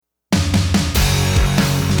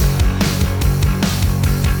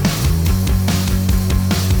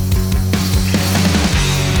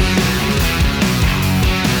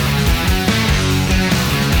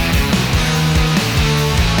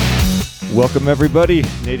Welcome everybody.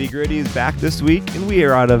 Nitty Gritty is back this week, and we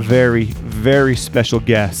are on a very, very special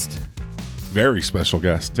guest. Very special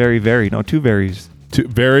guest. Very, very. No, two varies.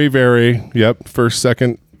 Very, very. Yep. First,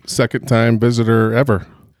 second time visitor ever.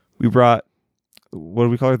 We brought, what do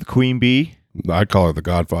we call her? The Queen Bee? I call her the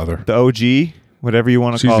Godfather. The OG? Whatever you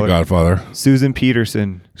want to call her. She's the Godfather. Susan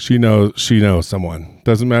Petersen. She knows someone.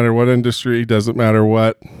 Doesn't matter what industry, doesn't matter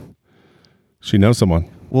what. She knows someone.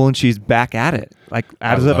 Well, and she's back at it. Like,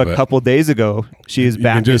 as of a couple days ago, she is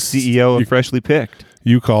back as CEO of Freshly Picked.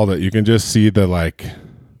 You called it. You can just see the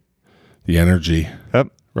energy. Yep.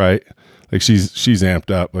 Right? Like, she's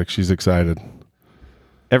amped up. Like, she's excited.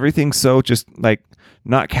 Everything's so just, like,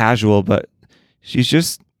 not casual, but she's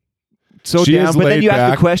just so She down. is But then laid you ask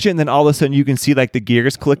back. the question, and then all of a sudden you can see, like, the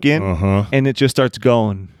gears click in, and it just starts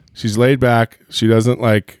going. She's laid back. She doesn't,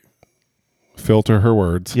 filter her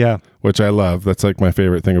words. Yeah. Which I love. That's my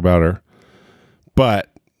favorite thing about her. But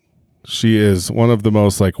she is one of the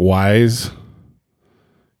most wise,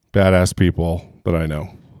 badass people that I know.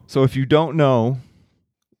 So if you don't know,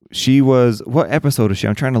 she was, what episode is she?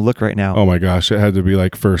 I'm trying to look right now. Oh my gosh, it had to be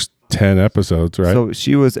first 10 episodes, right? So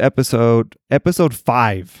she was episode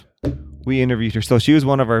 5. We interviewed her. So she was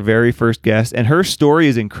one of our very first guests, and her story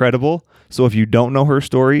is incredible. So if you don't know her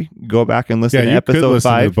story, go back and listen to you episode could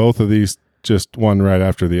listen 5. to both of these, just one right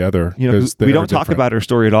after the other. We don't talk about her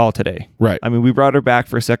story at all today. Right. I mean, we brought her back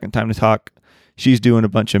for a second time to talk. She's doing a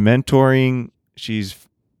bunch of mentoring. She's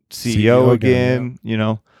CEO again,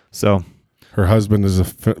 so. Her husband is a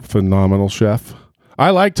phenomenal chef. I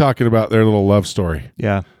like talking about their little love story.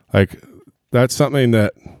 Yeah. That's something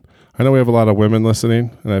that I know we have a lot of women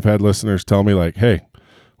listening, and I've had listeners tell me hey,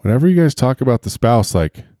 whenever you guys talk about the spouse,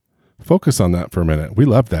 focus on that for a minute. We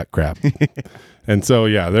love that crap. And so,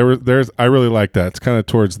 yeah, I really like that. It's kind of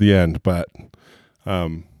towards the end, but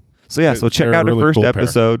so check out her first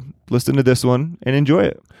episode, listen to this one, and enjoy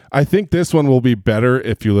it. I think this one will be better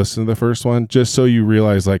if you listen to the first one, just so you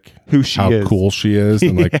realize who she how is, cool she is,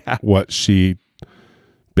 and what she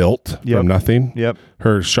built from nothing. Yep.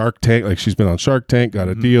 Her Shark Tank, she's been on Shark Tank, got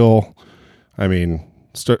a deal. I mean,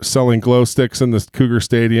 start selling glow sticks in the Cougar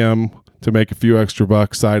Stadium to make a few extra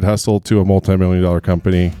bucks, side hustle to a multi-million-dollar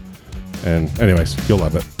company. And anyways, you'll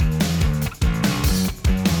love it.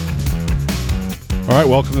 All right,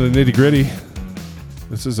 welcome to the Nitty Gritty.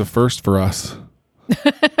 This is a first for us.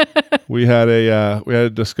 We had a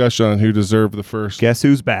discussion on who deserved the first. Guess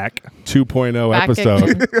who's back? 2.0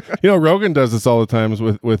 episode. Rogan does this all the times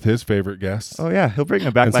with his favorite guests. Oh yeah, he'll bring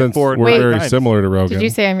them back since 4 we're very times. similar to Rogan. Did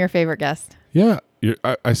you say I'm your favorite guest? Yeah,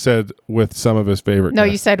 I said with some of his favorite. No,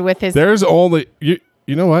 guests. you said with his. There's only you.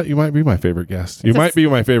 You know what? You might be my favorite guest. You might be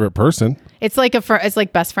my favorite person. It's it's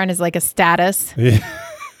like best friend is like a status. Yeah.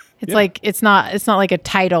 It's not like a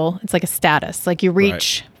title. It's like a status. Like you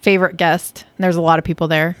reach favorite guest, and there's a lot of people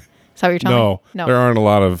there. Is that what you're telling me? No, there aren't a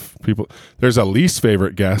lot of people. There's a least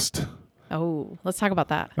favorite guest. Oh, let's talk about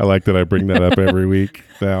that. I like that I bring that up every week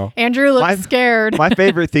now. Andrew looks scared. My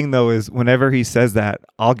favorite thing, though, is whenever he says that,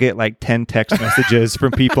 I'll get 10 text messages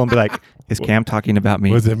from people and be like, is Cam talking about me?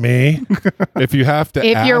 Was it me? If you have to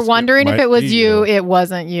if ask, you're wondering if it was you, it it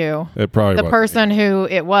wasn't you. It probably the wasn't person who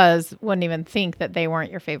it was wouldn't even think that they weren't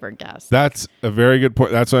your favorite guest. That's a very good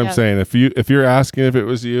point. That's what I'm saying. If you're asking if it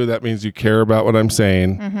was you, that means you care about what I'm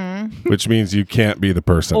saying, which means you can't be the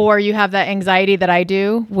person. Or you have that anxiety that I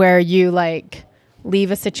do where you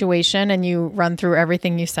leave a situation and you run through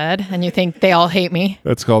everything you said and you think they all hate me.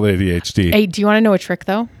 That's called ADHD. Hey, do you want to know a trick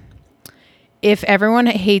though? If everyone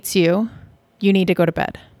hates you, you need to go to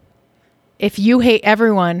bed. If you hate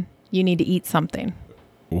everyone, you need to eat something.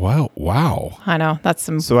 Wow. I know. That's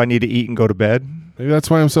some. So I need to eat and go to bed? Maybe that's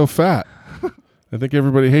why I'm so fat. I think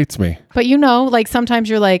everybody hates me. But sometimes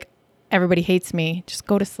you're everybody hates me. Just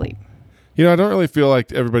go to sleep. I don't really feel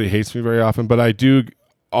like everybody hates me very often, but I do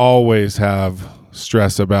always have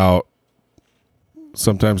stress about,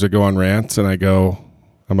 sometimes I go on rants and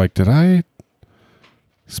I'm like, did I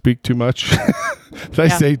speak too much? Did I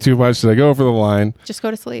say too much? Did I go over the line? Just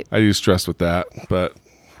go to sleep. I do stress with that, but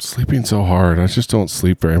sleeping so hard. I just don't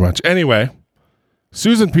sleep very much. Anyway,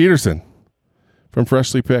 Susan Petersen from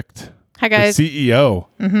Freshly Picked. Hi, guys. The CEO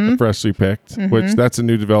of Freshly Picked, which that's a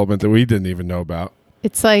new development that we didn't even know about.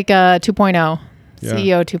 It's like 2.0. Yeah.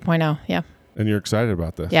 CEO 2.0. Yeah. And you're excited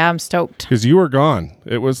about this. Yeah, I'm stoked. Because you were gone.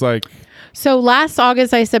 It was So last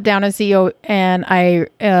August, I stepped down as CEO and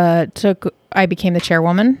I became the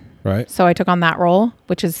chairwoman. Right. So I took on that role,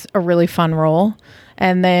 which is a really fun role.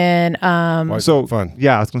 And then, Why is So it fun?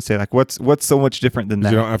 yeah, I was gonna say like, what's so much different than 'Cause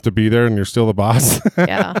that? you don't have to be there and you're still the boss.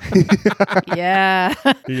 yeah. Yeah.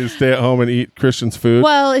 You can stay at home and eat Christian's food.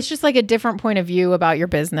 Well, it's just like a different point of view about your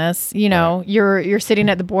business. You know, you're sitting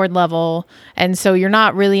at the board level, and so you're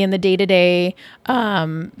not really in the day to day.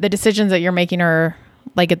 The decisions that you're making are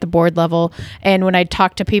like at the board level. And when I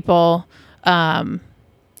talk to people,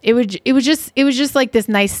 it was just like this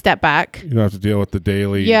nice step back. You don't have to deal with the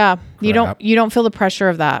daily. Yeah, you crap. don't feel the pressure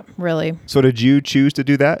of that really. So did you choose to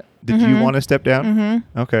do that? Did you want to step down?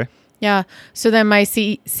 Mm-hmm. Okay. Yeah. So then my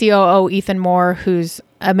COO, Ethan Moore, who's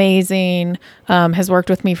amazing, has worked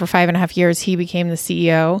with me for 5.5 years. He became the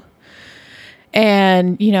CEO.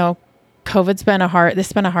 And, you know, this has been a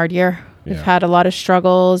hard year. Yeah. We've had a lot of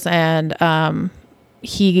struggles, and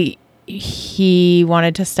he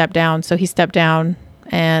wanted to step down. So he stepped down,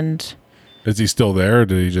 and Is he still there, or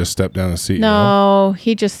did he just step down as CEO? no,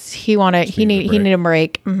 he needed a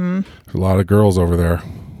break. There's a lot of girls over there.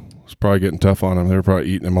 It's probably getting tough on him. They're probably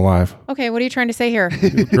eating him alive. Okay. What are you trying to say here?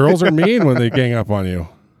 Girls are mean when they gang up on you.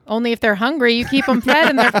 Only if they're hungry, you keep them fed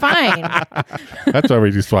and they're fine. That's why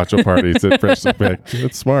we do swatcha parties at Fresh and Pick.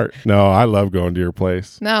 It's smart. No, I love going to your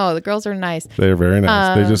place. No, the girls are nice. They're very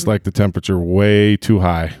nice. They just like the temperature way too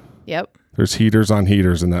high. Yep. There's heaters on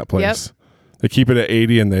heaters in that place. They keep it at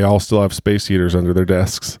 80 and they all still have space heaters under their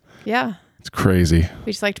desks. Yeah. It's crazy.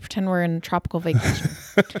 We just like to pretend we're in tropical vacation.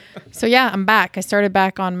 So yeah, I'm back. I started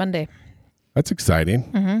back on Monday. That's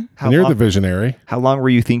exciting. Mm-hmm. And you're the visionary. How long were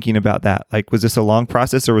you thinking about that? Like, was this a long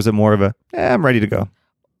process, or was it more of a, I'm ready to go?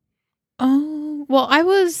 Oh, well, I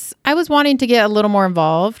was wanting to get a little more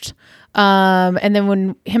involved. And then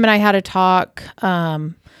when him and I had a talk,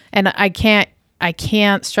 and I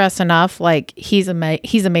can't stress enough, like he's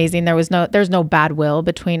amazing. There's no bad will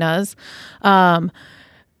between us.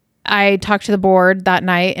 I talked to the board that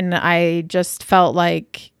night, and I just felt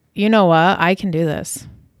like, you know what, I can do this.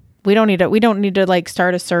 We don't need to like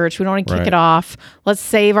start a search. We don't need to kick it off. Let's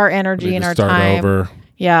save our energy and our time. Over.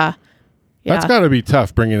 Yeah. That's got to be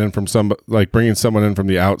tough bringing someone in from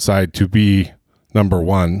the outside to be number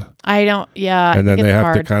one. And then they have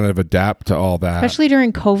hard. to kind of adapt to all that. Especially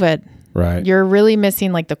during COVID. Right. You're really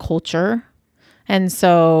missing like the culture. And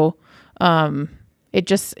so I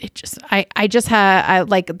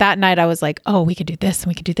like that night I was like, oh, we could do this and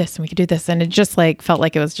we could do this and we could do this. And it just like felt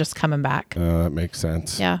like it was just coming back. That makes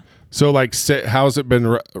sense. Yeah. So like, how's it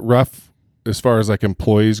been rough as far as like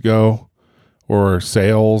employees go or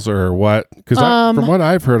sales or what? Because from what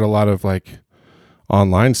I've heard, a lot of like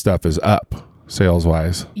online stuff is up sales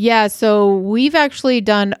wise. Yeah. So we've actually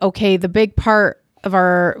done okay. The big part of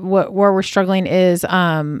where we're struggling is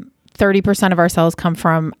 30% of our sales come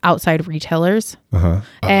from outside retailers,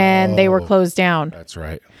 and they were closed down. That's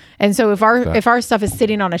right. And so if our stuff is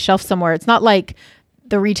sitting on a shelf somewhere, it's not like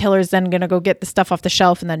the retailer's then going to go get the stuff off the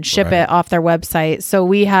shelf and then ship it off their website. So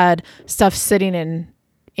we had stuff sitting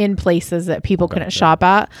in places that people couldn't shop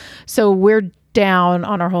at. So we're down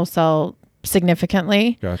on our wholesale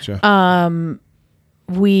significantly. Gotcha.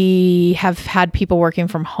 We have had people working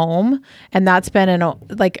from home, and that's been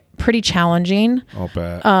pretty challenging. I'll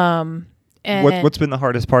bet. And What's been the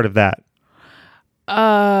hardest part of that?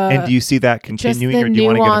 And do you see that continuing, or do you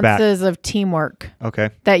want to get it back? Nuances of teamwork. Okay.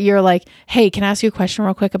 That you're like, hey, can I ask you a question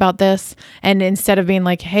real quick about this? And instead of being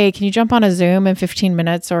like, hey, can you jump on a Zoom in 15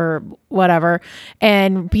 minutes or whatever?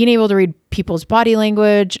 And being able to read people's body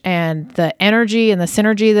language and the energy and the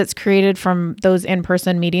synergy that's created from those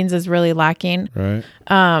in-person meetings is really lacking. Right.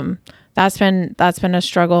 That's been a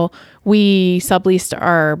struggle. We subleased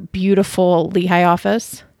our beautiful Lehigh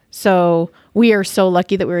office. So we are so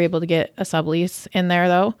lucky that we were able to get a sublease in there,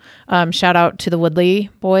 though. Shout out to the Woodley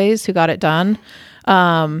boys who got it done.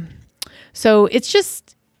 So it's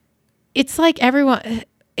like everyone,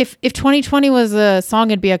 if 2020 was a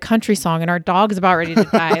song, it'd be a country song, and our dog's about ready to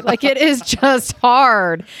die. Like, it is just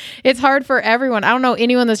hard. It's hard for everyone. I don't know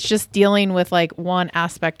anyone that's just dealing with like one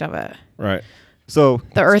aspect of it. Right. So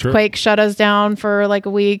The earthquake shut us down for like a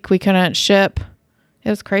week. We couldn't ship. It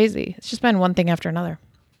was crazy. It's just been one thing after another.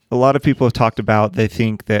 a lot of people have talked about, they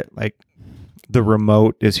think that like the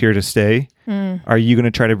remote is here to stay. Are you going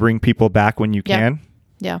to try to bring people back when you can?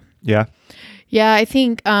 Yeah. Yeah. Yeah, I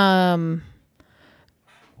think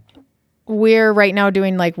we're right now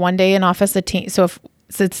doing like one day in office a team. So if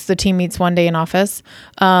it's the team meets one day in office,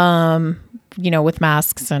 with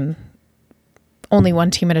masks and only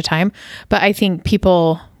one team at a time. But I think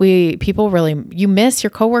people really, you miss your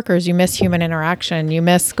coworkers, you miss human interaction, you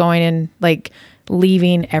miss going and like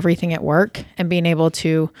leaving everything at work and being able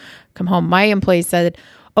to come home. My employees said,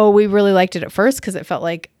 oh, we really liked it at first because it felt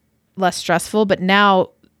like less stressful, but now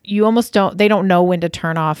you almost they don't know when to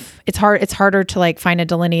turn off. It's harder to like find a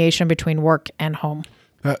delineation between work and home.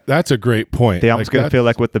 That's a great point. They almost going to feel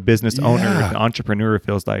like what the business owner, the entrepreneur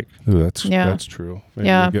feels like. Ooh, that's true. Maybe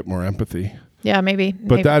you get more empathy. Yeah, maybe.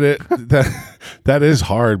 But that is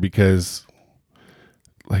hard because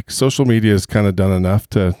like social media has kind of done enough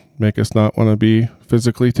to make us not want to be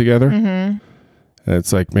physically together. And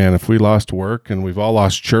it's like, man, if we lost work and we've all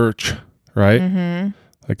lost church, right?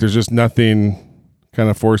 Like there's just nothing kind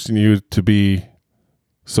of forcing you to be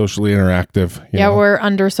socially interactive. You know? We're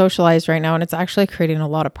under socialized right now, and it's actually creating a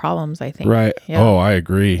lot of problems, I think. Right. Yeah. Oh, I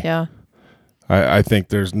agree. Yeah. I think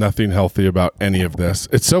there's nothing healthy about any of this.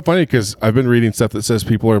 It's so funny because I've been reading stuff that says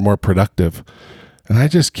people are more productive, and I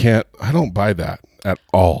don't buy that at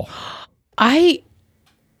all. I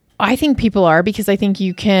think people are, because I think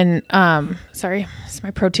you can, sorry, it's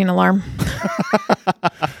my protein alarm.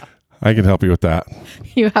 I can help you with that.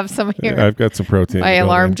 You have some here. I've got some protein. My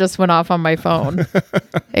alarm just went off on my phone.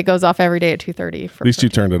 It goes off every day at 2:30. At least you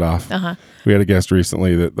turned it off. We had a guest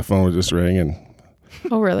recently that the phone would just ring and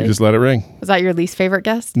oh, really? you just let it ring. Was that your least favorite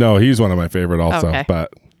guest? No, he's one of my favorite also, Okay.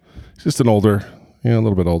 but he's just a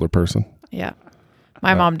little bit older person. Yeah.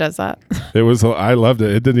 My mom does that. I loved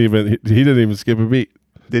it. He didn't even skip a beat.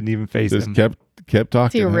 Didn't even phase Just him. kept talking.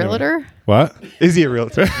 Is he a realtor? What? Is he a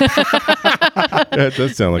realtor? Yeah, it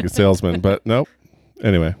does sound like a salesman, but nope.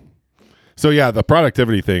 Anyway. So yeah, the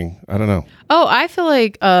productivity thing, I don't know. Oh, I feel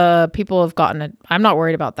like people have gotten it. I'm not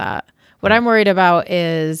worried about that. What I'm worried about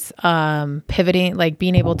is pivoting, like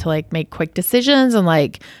being able to like make quick decisions and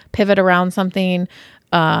like pivot around something.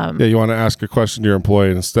 Yeah, you want to ask a question to your employee,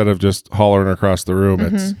 and instead of just hollering across the room,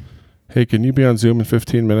 it's, hey, can you be on Zoom in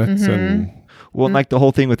 15 minutes? And Well, and like the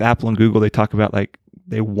whole thing with Apple and Google, they talk about like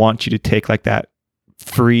they want you to take like that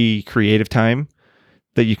free creative time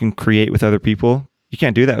that you can create with other people. You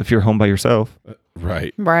can't do that if you're home by yourself.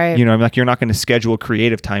 right. Right. You know, I'm like, you're not going to schedule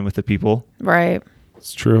creative time with the people Right.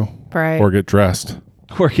 It's true. Right. Or get dressed.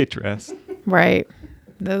 or get dressed. Right.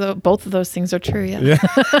 Both of those things are true. Yeah.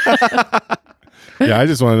 Yeah, I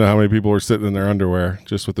just want to know how many people were sitting in their underwear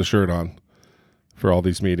just with the shirt on for all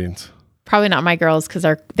these meetings. Probably not my girls, because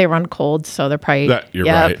they run cold, so they're probably. You're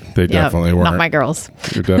right. They definitely weren't. Not my girls.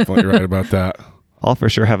 You're definitely right about that. I'll for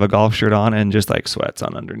sure have a golf shirt on and just like sweats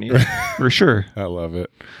on underneath for sure. I love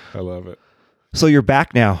it. So you're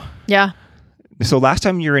back now. Yeah. So last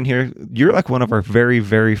time you were in here, you're like one of our very,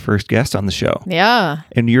 very first guests on the show. Yeah.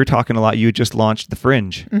 And you're talking a lot. You just launched The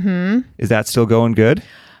Fringe. Mm-hmm. Is that still going good?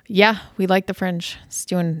 Yeah, we like the Fringe. It's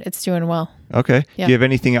doing well. Okay. Yeah. Do you have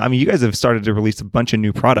anything? I mean, you guys have started to release a bunch of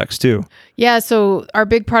new products too. Yeah, so our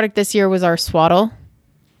big product this year was our swaddle.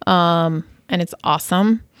 And it's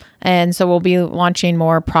awesome. And so we'll be launching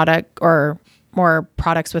more products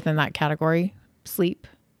within that category. Sleep.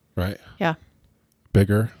 Right. Yeah.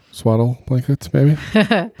 Bigger swaddle blankets, maybe?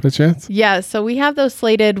 By chance? Yeah, so we have those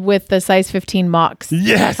slated with the size 15 mocks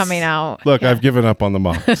coming out. Look, Yeah. I've given up on the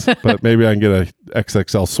mocks, but maybe I can get a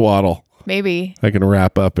XXL swaddle Maybe. I can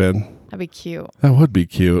wrap up in. That'd be cute. That would be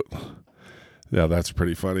cute. Yeah, that's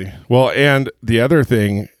pretty funny. Well, and the other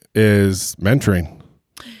thing is mentoring.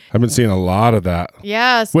 I've been seeing a lot of that.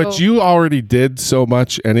 Yeah. So, Which you already did so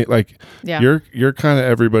much, Yeah. you're kind of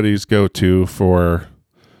everybody's go-to for.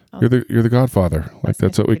 You're the godfather. Like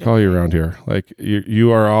that's what we call you around here. Like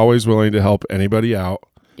you are always willing to help anybody out.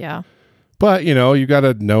 Yeah. But you got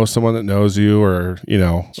to know someone that knows you, or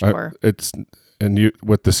Sure. you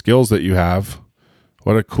with the skills that you have.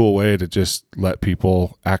 What a cool way to just let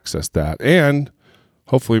people access that, and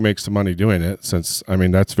hopefully make some money doing it. Since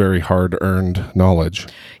that's very hard-earned knowledge.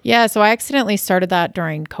 Yeah. So I accidentally started that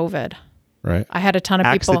during COVID. Right. I had a ton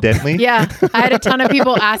of people. Accidentally? Yeah. I had a ton of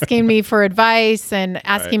people asking me for advice and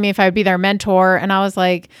asking me if I would be their mentor. And I was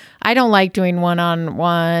like, I don't like doing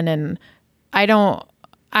one-on-one, and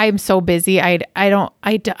I'm so busy.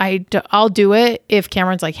 I'll do it if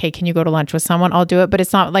Cameron's like, hey, can you go to lunch with someone? I'll do it, but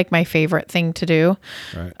it's not like my favorite thing to do.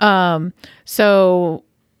 Right. So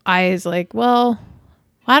I was like, well,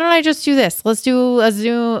 why don't I just do this? Let's do a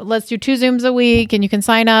Zoom. Let's do 2 Zooms a week, and you can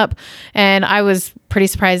sign up. And I was pretty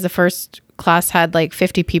surprised. The first class had like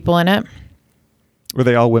 50 people in it. Were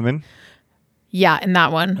they all women? Yeah, in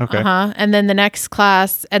that one. Okay. And then the next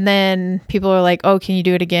class, and then people were like, oh, can you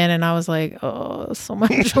do it again? And I was like, oh, so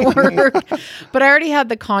much work. But I already had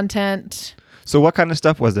the content. So what kind of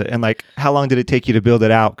stuff was it? And like, how long did it take you to build it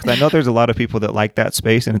out? Because I know there's a lot of people that like that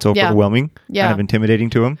space and it's overwhelming, kind of intimidating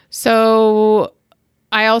to them. So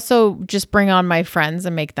I also just bring on my friends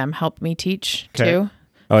and make them help me teach too.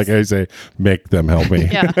 I like how you say, make them help me.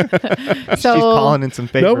 Yeah. She's calling in some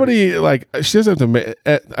favors. Nobody she doesn't have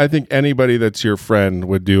to. I think anybody that's your friend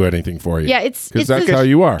would do anything for you. Yeah, it's that's how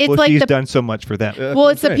you are. It's Well, like she's done so much for them. well,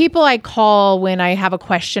 it's the people I call when I have a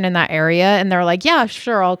question in that area, and they're like, "Yeah,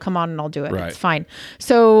 sure, I'll come on and I'll do it. Right. It's fine."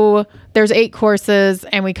 So there's 8 courses,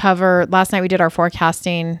 and we cover. Last night we did our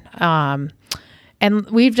forecasting, and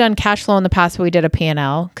we've done cash flow in the past, but we did a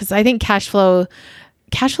P&L because I think cash flow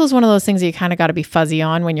is one of those things that you kind of got to be fuzzy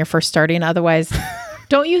on when you're first starting. Otherwise,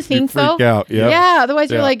 don't you think so? Freak out. Yep. Yeah.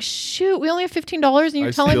 Otherwise, you're like, shoot, we only have $15, and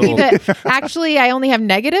you're telling me that actually I only have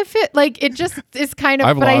negative fit. Like it just is kind of.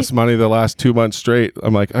 I've lost money the last 2 months straight.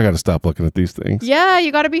 I'm like, I got to stop looking at these things. Yeah,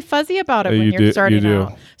 you got to be fuzzy about it when you're starting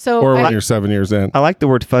out. So or when you're 7 years in. I like the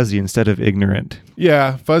word fuzzy instead of ignorant.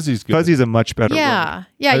 Yeah, fuzzy's good. Fuzzy's a much better word. Yeah.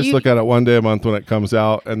 I just look at it one day a month when it comes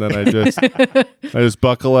out, and then I just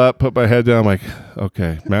buckle up, put my head down. I'm like,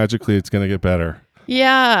 okay, magically it's gonna get better.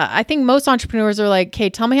 Yeah, I think most entrepreneurs are like, "Okay,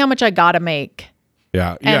 tell me how much I got to make."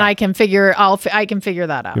 Yeah, and I can figure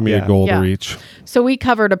that out. Give me a goal to reach. So we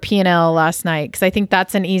covered a P&L last night because I think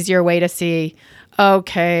that's an easier way to see.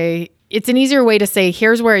 Okay, it's an easier way to say,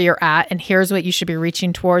 here's where you're at, and here's what you should be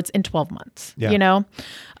reaching towards in 12 months. Yeah. You know,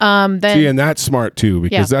 then and that's smart too,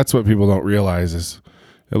 because that's what people don't realize is,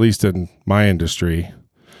 at least in my industry,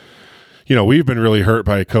 we've been really hurt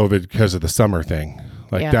by COVID because of the summer thing.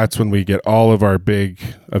 Like that's when we get all of our big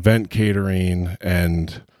event catering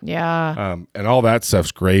and all that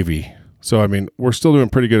stuff's gravy. So, I mean, we're still doing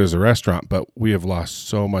pretty good as a restaurant, but we have lost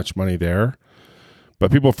so much money there.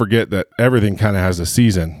 But people forget that everything kind of has a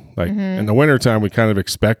season. Like in the wintertime, we kind of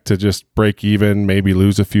expect to just break even, maybe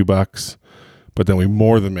lose a few bucks, but then we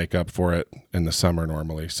more than make up for it in the summer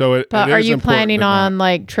normally. So are you planning on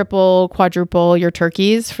like triple, quadruple your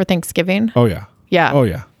turkeys for Thanksgiving? Oh yeah. Yeah. Oh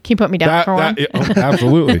yeah. Can you put me down for one?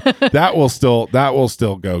 Absolutely. That will still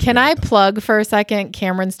go. Can I plug for a second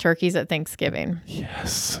Cameron's turkeys at Thanksgiving?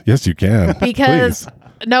 Yes, you can. Because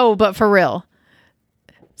no, but for real,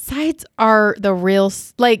 sides are the real.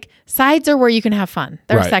 Like sides are where you can have fun.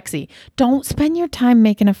 They're sexy. Don't spend your time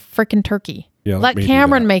making a freaking turkey. Yeah, let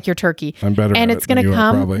Cameron make your turkey. I'm better, and it's gonna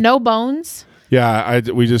come no bones. Yeah,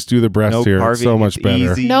 we just do the breast here. It's so much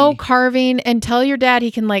better. Easy. No carving, and tell your dad he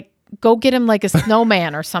can go get him like a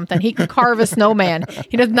snowman or something. He can carve a snowman.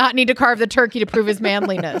 He does not need to carve the turkey to prove his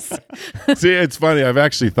manliness. See, it's funny. I've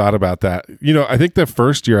actually thought about that. I think the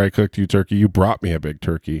first year I cooked you turkey, you brought me a big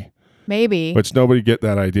turkey. Maybe. Which nobody get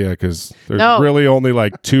that idea because there's really only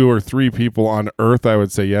like 2 or 3 people on earth I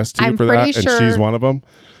would say yes to for that. And she's one of them.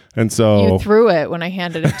 And so you threw it when I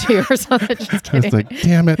handed it to you or something. Just kidding. I was like,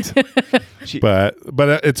 damn it. But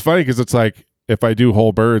it's funny because it's like if I do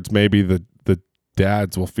whole birds, maybe the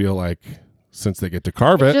dads will feel like since they get to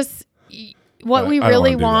carve it. Just what we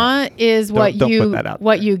really want is what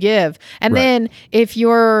you give. And then if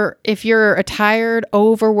you're a tired,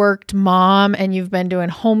 overworked mom and you've been doing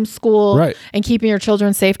homeschool and keeping your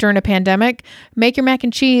children safe during a pandemic, make your mac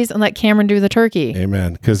and cheese and let Cameron do the turkey.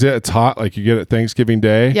 Amen. Because it's hot, like you get it Thanksgiving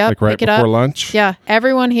Day, like right before lunch. Yeah.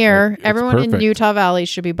 Everyone here, everyone in Utah Valley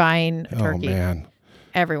should be buying a turkey. Oh man.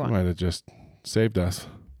 Everyone. Might have just saved us.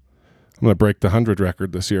 I'm going to break the 100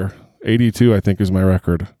 record this year. 82, I think, is my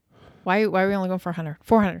record. Why are we only going for 100?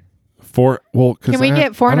 400. Can we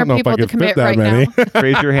get 400 people to commit right now?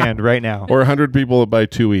 Raise your hand right now. Or 100 people to buy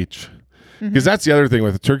 2 each. Because that's the other thing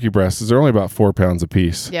with the turkey breasts is they're only about 4 pounds a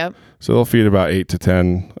piece. Yep. So they'll feed about 8 to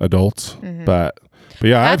 10 adults. But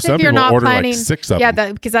yeah, I have some people order like 6 of them.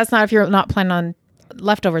 Yeah, because that's not if you're not planning on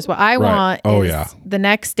leftovers. What I want is the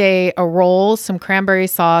next day a roll, some cranberry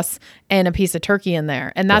sauce, and a piece of turkey in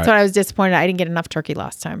there. And that's what I was disappointed. I didn't get enough turkey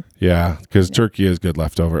last time. Yeah, because turkey is good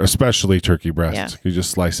leftover, especially turkey breast. Yeah. You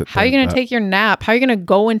just slice it. How are you going to take your nap? How are you going to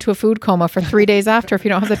go into a food coma for 3 days after if you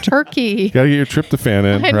don't have the turkey? You got to get your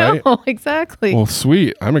tryptophan in, right? I know, exactly. Well,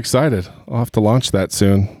 sweet. I'm excited. I'll have to launch that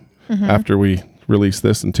soon after we release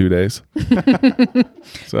this in 2 days.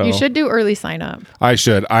 So you should do early sign up. I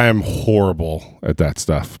should. I am horrible at that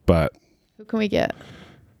stuff, but who can we get?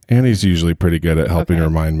 Annie's usually pretty good at helping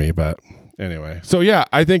remind me, but anyway. So yeah,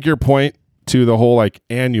 I think your point to the whole like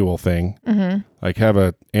annual thing, like have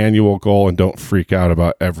a annual goal and don't freak out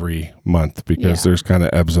about every month because there's kind of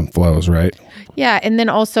ebbs and flows, right? Yeah. And then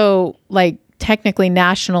also like technically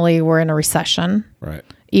nationally we're in a recession. Right.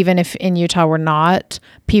 Even if in Utah we're not,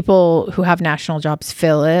 people who have national jobs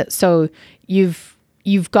feel it. So you've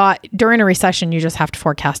got, during a recession, you just have to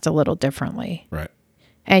forecast a little differently. Right.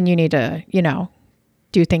 And you need to,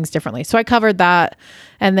 do things differently. So I covered that.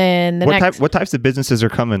 And then what types of businesses are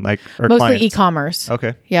coming? Like mostly clients? E-commerce.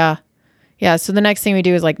 Okay. Yeah. Yeah. So the next thing we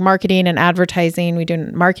do is like marketing and advertising. We do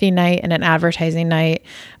a marketing night and an advertising night.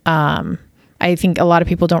 I think a lot of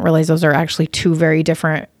people don't realize those are actually two very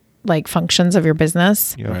different like functions of your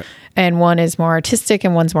business. Yeah. Right. And one is more artistic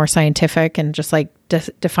and one's more scientific, and just like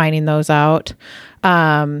defining those out.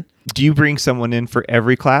 Do you bring someone in for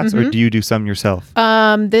every class or do you do some yourself?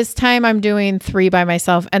 This time I'm doing 3 by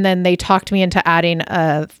myself, and then they talked me into adding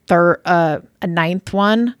a ninth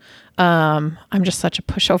one. I'm just such a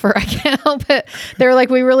pushover. I can't help it. They were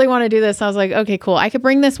like, we really want to do this. I was like, okay, cool. I could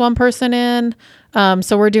bring this one person in.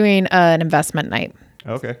 So we're doing an investment night.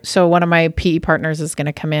 Okay. So one of my PE partners is going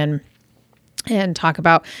to come in and talk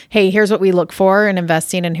about, hey, here's what we look for in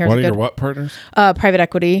investing, and here's One of your what partners? Private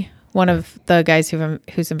equity. One of the guys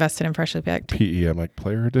who's invested in Freshly Picked. PE, I'm like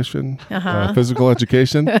player edition, physical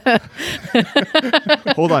education.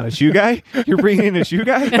 Hold on, a shoe guy? You're bringing in a shoe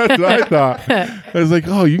guy? That's what I thought. I was like,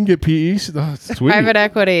 oh, you can get PE? Oh, sweet. Private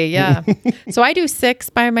equity, yeah. So I do 3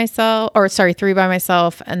 by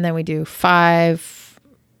myself, and then we do 5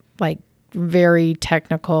 like very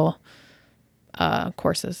technical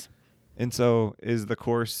courses. And so is the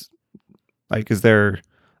course, like, is there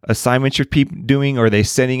assignments you're doing, or are they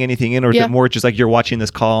sending anything in, or is it more just like you're watching this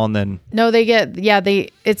call and then? No,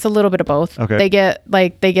 it's a little bit of both. Okay. They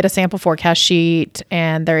get a sample forecast sheet,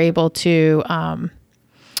 and they're able to,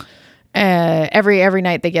 every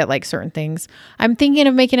night they get like certain things. I'm thinking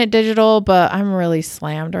of making it digital, but I'm really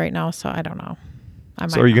slammed right now. So I don't know.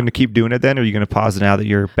 So are you going to keep doing it then? Or are you going to pause now that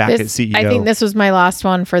you're back at CEO? I think this was my last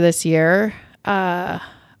one for this year. I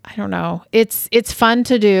don't know. It's fun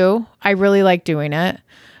to do. I really like doing it.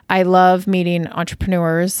 I love meeting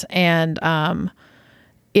entrepreneurs, and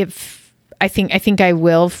if I think I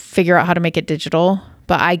will figure out how to make it digital,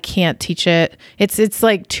 but I can't teach it. It's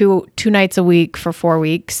like two nights a week for 4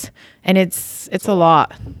 weeks, and it's a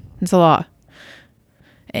lot. It's a lot.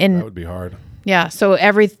 And that would be hard. Yeah, so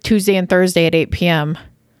every Tuesday and Thursday at 8 p.m.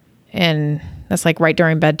 and that's like right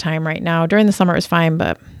during bedtime right now. During the summer it was fine,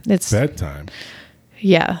 but it's bedtime.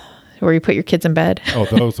 Yeah. Where you put your kids in bed. Oh,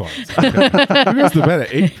 those ones. Okay. Who goes to bed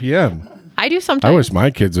at 8 p.m.? I do sometimes. I wish my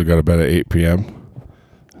kids would go to bed at 8 p.m.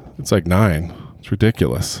 It's like 9. It's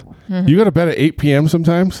ridiculous. Mm-hmm. You go to bed at 8 p.m.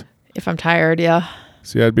 sometimes? If I'm tired, yeah.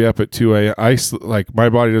 See, I'd be up at 2 a.m. My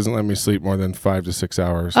body doesn't let me sleep more than 5 to 6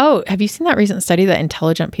 hours. Oh, have you seen that recent study that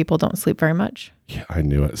intelligent people don't sleep very much? Yeah, I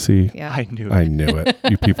knew it. See? Yeah. I knew it.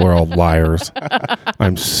 You people are all liars.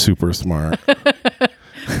 I'm super smart.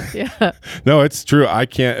 Yeah. No, it's true. I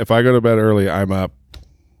can't. If I go to bed early, I'm up.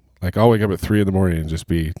 Like, I'll wake up at 3 a.m. and just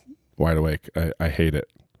be wide awake. I hate it.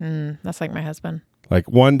 That's like my husband. Like,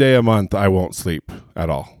 one day a month, I won't sleep at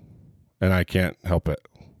all. And I can't help it.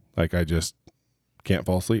 Like, I just can't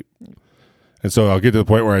fall asleep. And so I'll get to the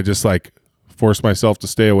point where I just like force myself to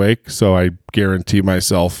stay awake. So I guarantee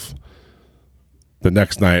myself the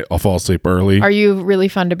next night I'll fall asleep early. Are you really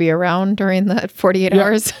fun to be around during that 48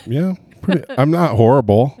 hours? Yeah. I'm not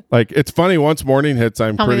horrible. Like, it's funny, once morning hits,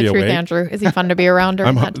 I'm Tell pretty me the truth, awake. Andrew. Is he fun to be around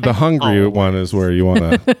during that time? The hungry one is where you want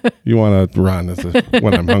to run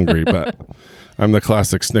when I'm hungry, but I'm the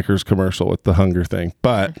classic Snickers commercial with the hunger thing.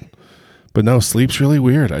 But no, sleep's really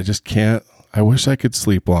weird. I just can't. I wish I could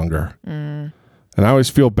sleep longer. And I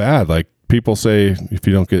always feel bad. Like, people say, if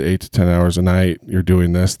you don't get 8 to 10 hours a night, you're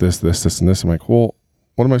doing this, and this. I'm like, well,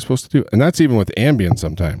 what am I supposed to do? And that's even with Ambien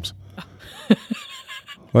sometimes.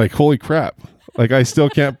 Like, holy crap. Like, I still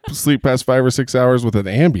can't sleep past 5 or 6 hours with an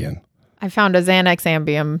Ambien. I found a Xanax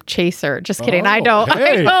Ambien chaser. Just kidding. Oh, I don't.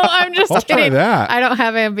 hey. I know. I'm just I'll kidding. try that. I don't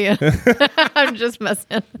have Ambien. I'm just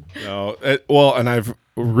messing. No. And I've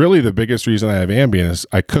really, the biggest reason I have Ambien is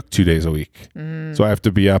I cook 2 days a week. So I have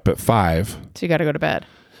to be up at 5. So you got to go to bed.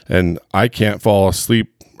 And I can't fall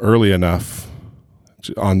asleep early enough.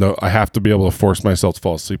 I have to be able to force myself to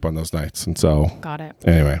fall asleep on those nights. And so. Got it.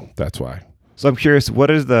 Anyway, that's why. So I'm curious,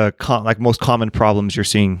 what is the most common problems you're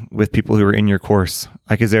seeing with people who are in your course?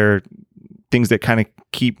 Like, is there things that kind of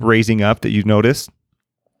keep raising up that you've noticed?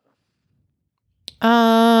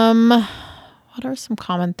 What are some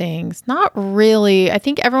common things? Not really. I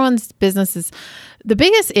think everyone's business is the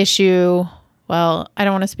biggest issue. Well, I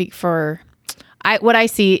don't want to speak for, what I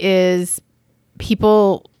see is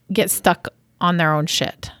people get stuck on their own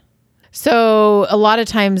shit. So a lot of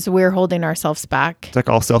times we're holding ourselves back. It's like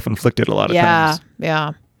all self-inflicted a lot of times.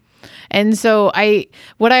 Yeah. And so I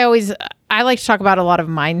like to talk about a lot of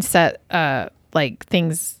mindset, like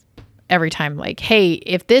things every time. Like, hey,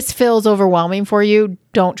 if this feels overwhelming for you,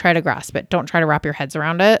 don't try to grasp it. Don't try to wrap your heads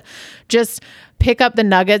around it. Just pick up the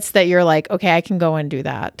nuggets that you're like, okay, I can go and do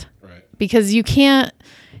that. Right. Because you can't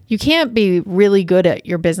be really good at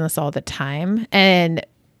your business all the time. And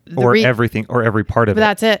or everything or every part of it.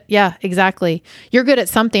 That's it. Yeah, exactly. You're good at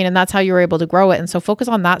something and that's how you were able to grow it. And so focus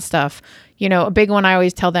on that stuff. You know, a big one I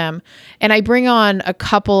always tell them, and I bring on a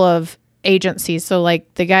couple of agencies. So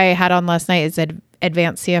like the guy I had on last night is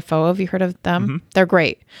Advanced CFO. Have you heard of them? Mm-hmm. They're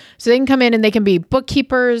great. So they can come in and they can be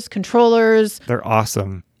bookkeepers, controllers. They're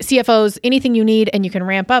awesome. CFOs, anything you need, and you can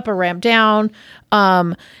ramp up or ramp down.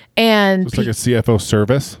 And it's like a CFO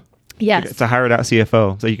service. Yes. It's a hired out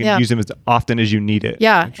CFO. So you can use them as often as you need it.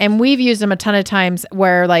 Yeah. And we've used them a ton of times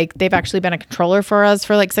where like they've actually been a controller for us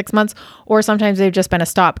for like 6 months, or sometimes they've just been a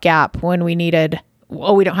stopgap when we needed,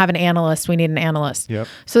 we don't have an analyst. We need an analyst. Yep.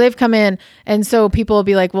 So they've come in. And so people will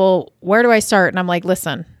be like, well, where do I start? And I'm like,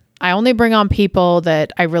 listen, I only bring on people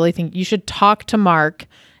that I really think you should talk to Mark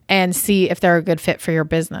and see if they're a good fit for your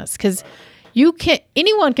business. Because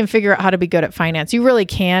anyone can figure out how to be good at finance. You really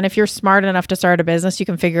can. If you're smart enough to start a business, you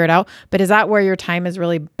can figure it out. But is that where your time is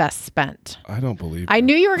really best spent? I don't believe I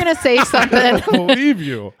knew you were going to say something. I don't believe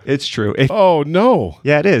you. It's true. Oh, no.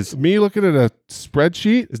 Yeah, it is. Me looking at a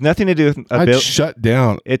spreadsheet? It's nothing to do with I'd shut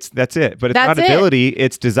down. That's it. But it's not ability,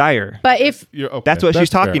 it's desire. But if that's what she's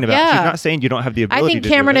talking about. Yeah. She's not saying you don't have the ability. I think,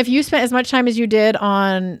 Cameron, if you spent as much time as you did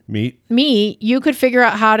on me, you could figure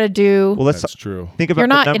out how to do. Well, that's true. Think about You're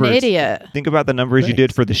not the numbers. an idiot. Think about the numbers you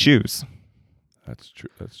did for the shoes.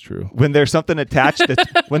 That's true. When there's something attached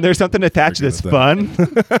that's fun,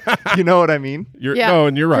 you know what I mean? No,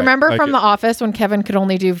 and you're right. Remember from The Office when Kevin could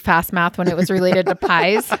only do fast math when it was related to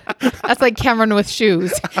pies? That's like Cameron with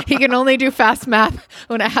shoes. He can only do fast math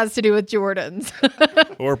when it has to do with Jordans.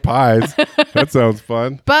 Or pies. That sounds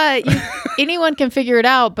fun. But anyone can figure it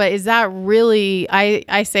out. But is that really,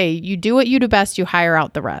 I say you do what you do best, you hire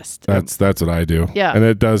out the rest. That's what I do. Yeah. And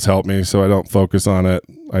it does help me so I don't focus on it.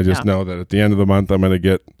 I just know that at the end of the month, I'm going to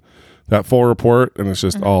get that full report and it's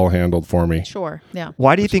just all handled for me. Sure. Yeah.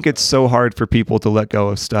 Why do you think it's so hard for people to let go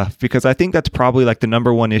of stuff? Because I think that's probably like the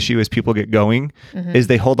number one issue as people get going is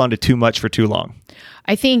they hold on to too much for too long.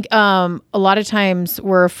 I think a lot of times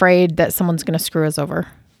we're afraid that someone's going to screw us over.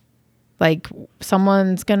 Like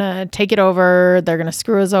someone's going to take it over. They're going to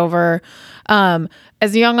screw us over. As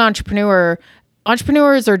a young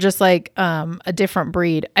entrepreneurs are just like a different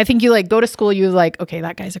breed. I think you like go to school, you like, okay,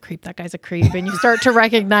 that guy's a creep. And you start to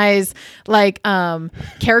recognize like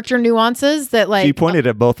character nuances that like. She pointed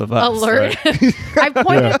at both of us. Alert. Right? I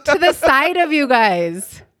pointed to the side of you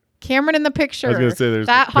guys. Cameron in the picture. I was going to say there's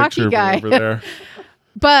that hockey guy over there.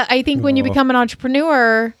 But I think when you become an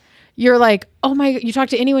entrepreneur, you're like, oh my, you talk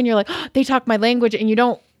to anyone, you're like, oh, they talk my language,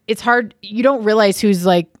 and it's hard. You don't realize who's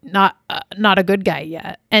like not a good guy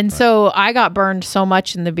yet. And so I got burned so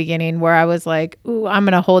much in the beginning where I was like, ooh, I'm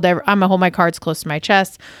going to hold my cards close to my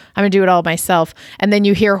chest. I'm going to do it all myself. And then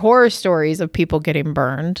you hear horror stories of people getting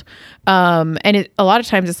burned. And a lot of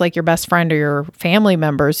times it's like your best friend or your family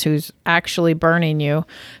members who's actually burning you.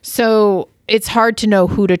 So it's hard to know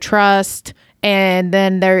who to trust. And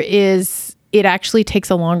then it actually takes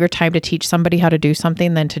a longer time to teach somebody how to do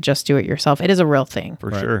something than to just do it yourself. It is a real thing.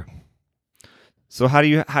 For sure. So how do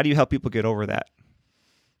you help people get over that?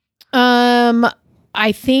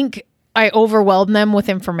 I think I overwhelm them with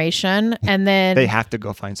information and then they have to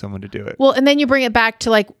go find someone to do it. Well, and then you bring it back to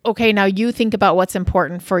like, okay, now you think about what's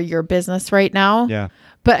important for your business right now. Yeah.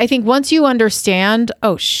 But I think once you understand,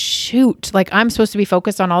 oh shoot, like I'm supposed to be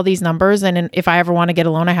focused on all these numbers. And if I ever want to get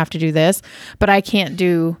a loan, I have to do this, but I can't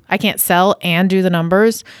sell and do the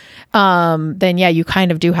numbers. Then yeah, you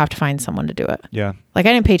kind of do have to find someone to do it. Yeah. Like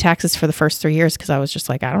I didn't pay taxes for the first 3 years because I was just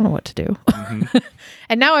like, I don't know what to do. Mm-hmm.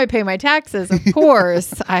 And now I pay my taxes, of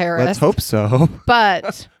course, IRS. Let's hope so.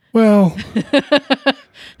 But well,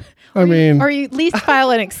 I mean, or you at least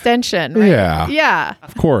file an extension. Right? Yeah. Yeah.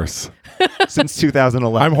 Of course. Since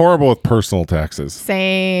 2011. I'm horrible with personal taxes.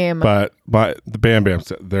 Same. But the Bam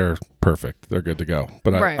Bams, they're perfect. They're good to go.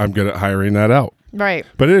 But right. I'm good at hiring that out. Right.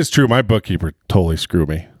 But it is true. My bookkeeper totally screwed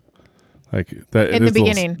me. Like that in the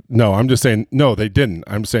beginning. No, I'm just saying, no, they didn't.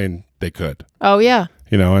 I'm saying they could. Oh, yeah.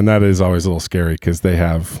 And that is always a little scary because they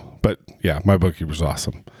have, but yeah, my bookkeeper's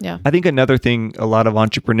awesome. Yeah. I think another thing a lot of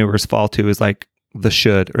entrepreneurs fall to is like the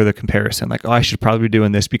should or the comparison. Like, oh, I should probably be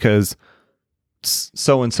doing this because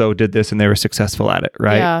so-and-so did this and they were successful at it,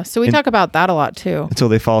 right? Yeah. So we talk about that a lot too. And so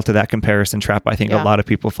they fall to that comparison trap. I think a lot of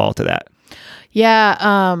people fall to that.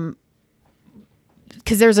 Yeah.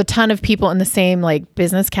 Because there's a ton of people in the same like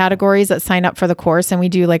business categories that sign up for the course, and we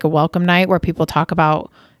do like a welcome night where people talk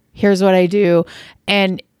about, here's what I do.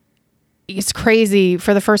 And it's crazy.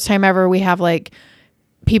 For the first time ever, we have like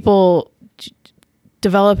people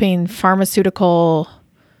developing pharmaceutical,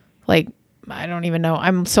 like, I don't even know.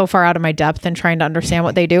 I'm so far out of my depth in trying to understand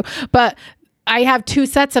what they do, but I have 2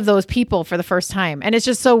 sets of those people for the first time. And it's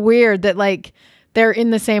just so weird that like they're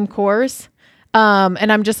in the same course.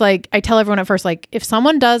 And I'm just like, I tell everyone at first, like, if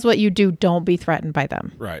someone does what you do, don't be threatened by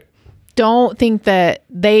them. Right. Don't think that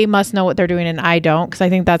they must know what they're doing and I don't. Because I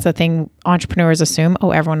think that's a thing entrepreneurs assume.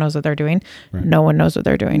 Oh, everyone knows what they're doing. Right. No one knows what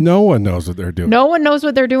they're doing. No one knows what they're doing. No one knows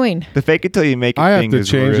what they're doing. The fake it till you make it. I have thing to is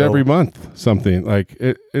change real. every month something. Like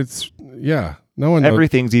it's yeah. No one knows.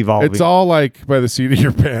 Everything's evolving. It's all like by the seat of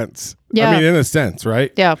your pants. Yeah. I mean, in a sense,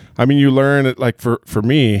 right? Yeah. I mean, you learn it. Like for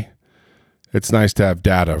me, it's nice to have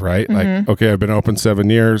data, right? Like, okay, I've been open 7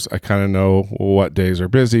 years. I kind of know what days are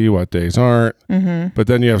busy, what days aren't. But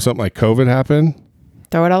then you have something like COVID happen.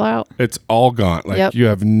 Throw it all out. It's all gone. Like you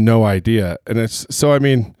have no idea. And it's so, I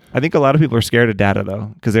mean, I think a lot of people are scared of data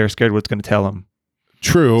though, because they're scared what's going to tell them.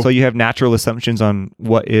 True. So you have natural assumptions on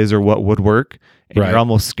what is or what would work, and you're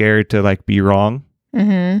almost scared to like be wrong.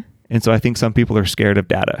 And so I think some people are scared of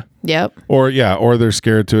data. Yep. Or they're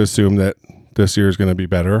scared to assume that this year is going to be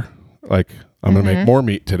better. Like I'm going to make more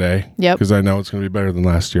meat today because I know it's going to be better than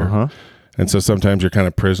last year. And so sometimes you're kind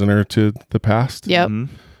of prisoner to the past. Yep.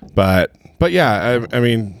 But yeah, I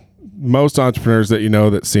mean, most entrepreneurs that you know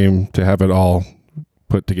that seem to have it all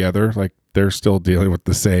put together, like they're still dealing with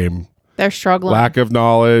the same. They're struggling. Lack of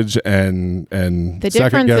knowledge and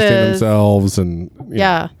second guessing themselves and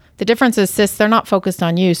yeah. The difference is, sis, they're not focused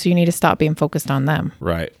on you, so you need to stop being focused on them.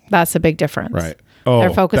 Right. That's a big difference. Right. Oh,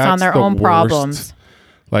 they're focused on their own problems.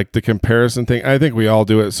 Like the comparison thing, I think we all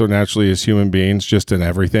do it so naturally as human beings, just in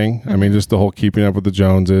everything. I mean, just the whole keeping up with the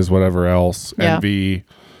Joneses, whatever else, envy.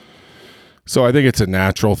 So I think it's a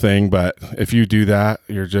natural thing, but if you do that,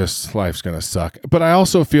 life's going to suck. But I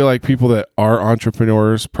also feel like people that are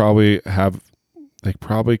entrepreneurs probably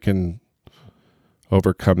can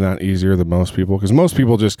overcome that easier than most people, because most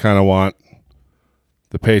people just kind of want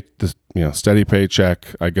the steady paycheck.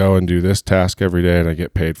 I go and do this task every day and I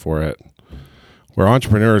get paid for it. Where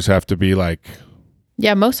entrepreneurs have to be like,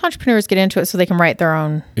 yeah, most entrepreneurs get into it so they can write their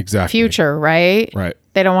own future, right? Right.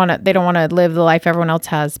 They don't want to live the life everyone else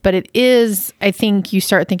has. But it is, I think you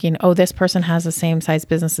start thinking, oh, this person has the same size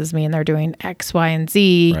business as me and they're doing X, Y, and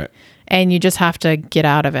Z. Right. And you just have to get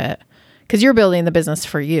out of it because you're building the business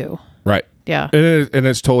for you. Right. Yeah. And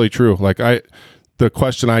it's totally true. Like the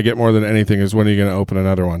question I get more than anything is, when are you going to open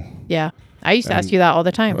another one? Yeah. I used to ask you that all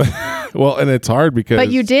the time. Well, and it's hard because... But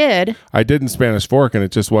you did. I did in Spanish Fork and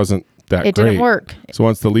it just wasn't that great. It didn't work. So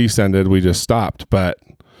once the lease ended, we just stopped. But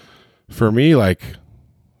for me, like...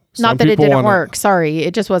 Not that it didn't work. Sorry.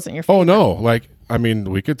 It just wasn't your favorite. Oh, no. Like, I mean,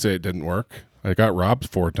 we could say it didn't work. I got robbed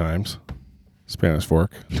 4 times. Spanish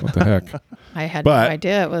Fork. What the heck? I had no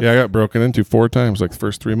idea. I got broken into 4 times, like the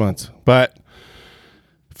first 3 months. But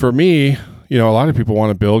for me, a lot of people want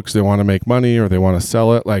to build because they want to make money or they want to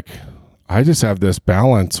sell it. Like, I just have this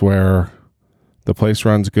balance where the place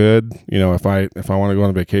runs good. If I want to go on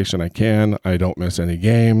a vacation, I can. I don't miss any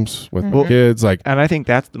games with the kids. Like, and I think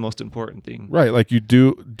that's the most important thing. Right. Like you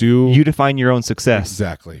do. You define your own success.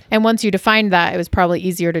 Exactly. And once you defined that, it was probably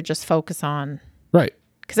easier to just focus on. Right.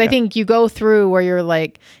 Because I think you go through where you're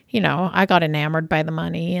like, I got enamored by the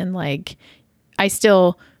money and like, let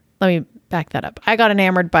me back that up. I got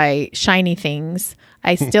enamored by shiny things.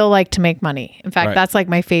 I still like to make money. In fact, that's like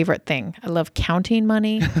my favorite thing. I love counting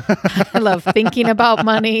money. I love thinking about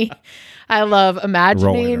money. I love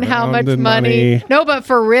imagining how much money. No, but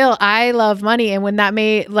for real, I love money. And when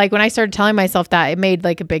when I started telling myself that, it made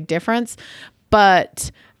like a big difference. But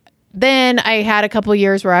then I had a couple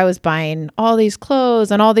years where I was buying all these clothes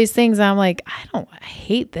and all these things. And I'm like, I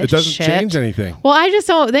hate this shit. It doesn't change anything. Well, I just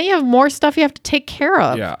don't. Then you have more stuff you have to take care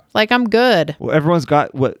of. Yeah. Like, I'm good. Well, everyone's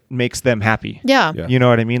got what makes them happy. Yeah. You know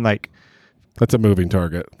what I mean? Like, that's a moving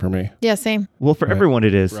target for me. Yeah, same. Well, for everyone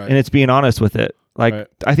it is. Right. And it's being honest with it. Like,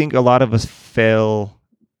 I think a lot of us fail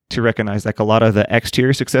to recognize like a lot of the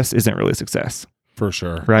exterior success isn't really success. For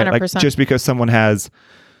sure. Right. 100%. Like, just because someone has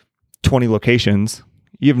 20 locations,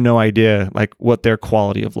 you have no idea like what their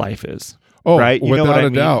quality of life is. Oh, right? You without know what I a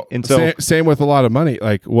mean? doubt. And so same with a lot of money.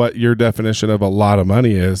 Like what your definition of a lot of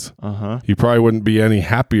money is. You probably wouldn't be any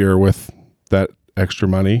happier with that extra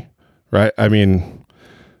money, right? I mean,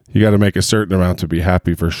 you got to make a certain amount to be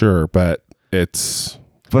happy for sure, but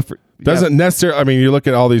doesn't necessarily. I mean, you look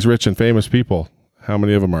at all these rich and famous people. How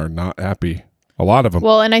many of them are not happy? A lot of them.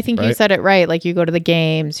 Well, and I think you said it right. Like you go to the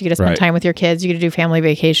games, you get to spend time with your kids, you get to do family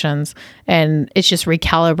vacations, and it's just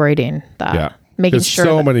recalibrating that. Yeah. Making sure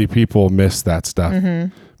so many people miss that stuff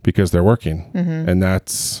because they're working. And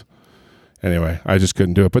that's, anyway, I just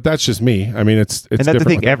couldn't do it. But that's just me. I mean, it's and that's the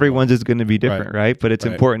thing. Everyone's is going to be different, right? But it's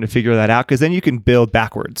important to figure that out because then you can build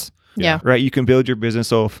backwards. Yeah. Right. You can build your business.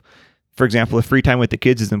 So if for example, if free time with the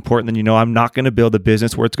kids is important, then I'm not going to build a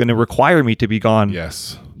business where it's going to require me to be gone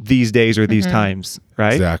Yes. these days or these times,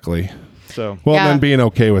 right? Exactly. So, Well, Yeah. then being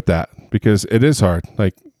okay with that, because it is hard.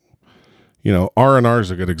 Like, R&R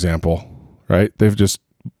is a good example, right?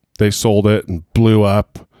 They sold it and blew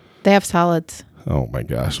up. They have salads. Oh my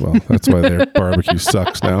gosh. Well, that's why their barbecue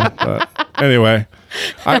sucks now. But anyway,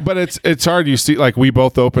 but it's hard. You see, like, we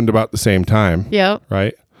both opened about the same time. Yep.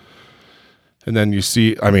 Right. And then you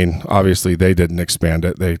see, I mean, obviously they didn't expand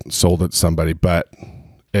it. They sold it to somebody, but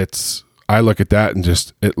I look at that and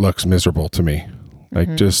it looks miserable to me.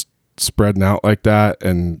 Like just spreading out like that.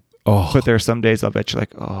 And, but there are some days I'll bet you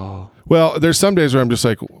like, well, there's some days where I'm just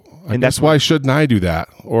like, And that's why shouldn't I do that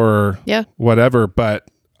or whatever. But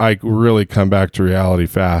I really come back to reality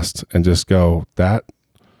fast and just go, that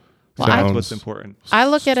that's what's important. I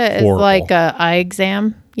look at it horrible. as like a eye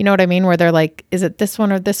exam. You know what I mean? Where they're like, is it this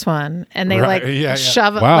one or this one? And they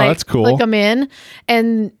shove it, Wow, that's cool. click them in.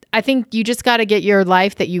 And I think you just got to get your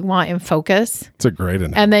life that you want in focus. It's a great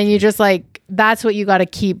analogy. And then you just that's what you got to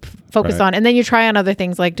keep focused on. And then you try on other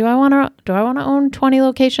things like, do I want to own 20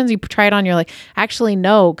 locations? You try it on. You're like, actually,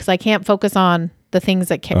 no, because I can't focus on the things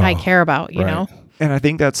that I care about, you know? And I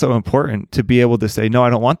think that's so important to be able to say, no,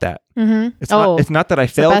 I don't want that. Mm-hmm. It's not that I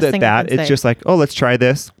failed at that. It's just like, let's try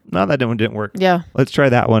this. No, that didn't work. Yeah. Let's try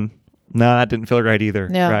that one. No, that didn't feel right either.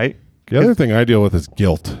 Yeah. Right. The other thing I deal with is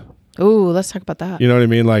guilt. Ooh, let's talk about that. You know what I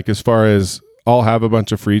mean? Like, as far as I'll have a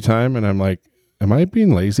bunch of free time and I'm like, am I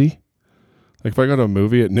being lazy? Like, if I go to a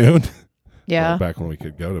movie at noon, Yeah. well, back when we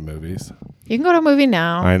could go to movies. You can go to a movie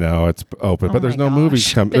now. I know it's open, Oh but there's my no movies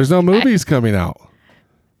gosh. coming. There's no movies coming out.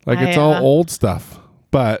 Like, it's all old stuff.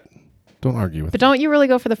 But don't argue with But me. don't you really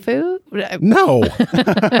go for the food? No.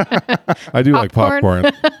 I do like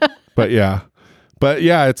popcorn. But yeah,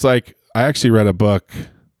 it's like, I actually read a book.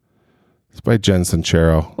 It's by Jen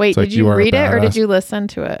Sincero. Wait, It's like, did you Are a read it or Badass. did you listen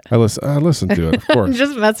to it? I listened to it, of course. I'm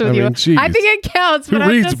just messing with I you. mean, geez. I think it counts. Who But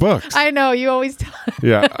reads books? I know you always tell.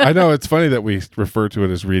 Yeah, I know. It's funny that we refer to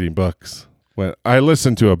it as reading books. When I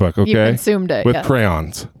listened to a book, You okay, consumed it with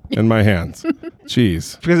crayons in my hands.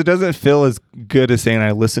 Jeez, Because it doesn't feel as good as saying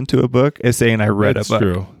I listened to a book as saying I read it's a book.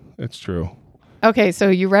 true. It's true. Okay, so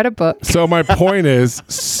you read a book. So my point is,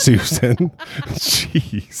 Susan,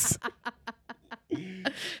 jeez.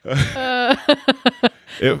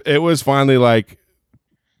 It was finally like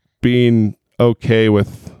being okay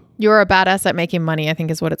with. You're a badass at making money, I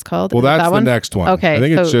think is what it's called. Well, Is that's that the one? next one. Okay, I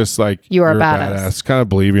think it's so just like you are a you're badass. kind of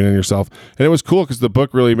believing in yourself, and it was cool because the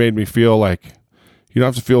book really made me feel like you don't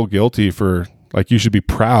have to feel guilty for, like, you should be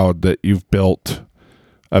proud that you've built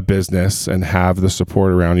a business and have the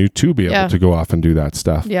support around you to be able to go off and do that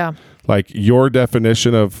stuff. Yeah. Like, your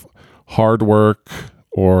definition of hard work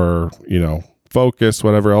or, focus,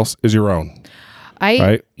 whatever else, is your own.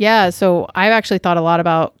 Right? Yeah. So I've actually thought a lot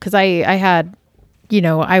about, because I had,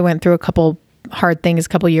 I went through a couple hard things a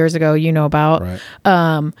couple years ago, about.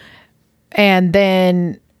 Right. And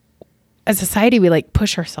then as a society, we like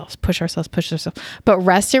push ourselves. But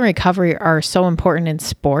rest and recovery are so important in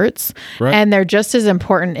sports. Right. And they're just as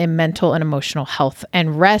important in mental and emotional health.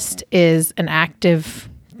 And rest is an active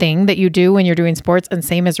thing that you do when you're doing sports, and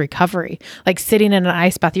same as recovery. Like sitting in an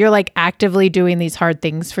ice bath, you're like actively doing these hard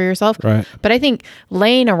things for yourself. Right. But I think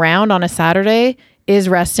laying around on a Saturday is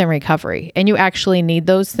rest and recovery. And you actually need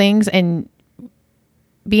those things, and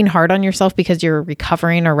being hard on yourself because you're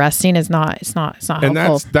recovering or resting is not helpful. And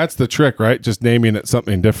that's the trick, right? Just naming it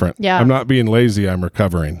something different. Yeah. I'm not being lazy, I'm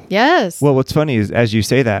recovering. Yes. Well, what's funny is, as you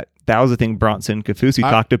say that was the thing Bronson Kafusi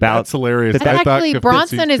talked about. That's hilarious. and actually,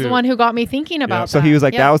 Bronson is the one who got me thinking about that. So he was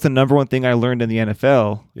like, that was the number one thing I learned in the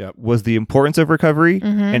NFL was the importance of recovery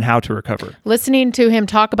and how to recover. Listening to him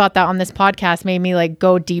talk about that on this podcast made me like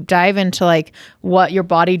go deep dive into like what your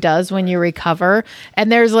body does when you recover.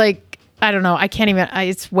 And there's like, I don't know. I can't even,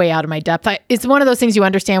 it's way out of my depth. It's one of those things you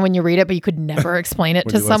understand when you read it, but you could never explain it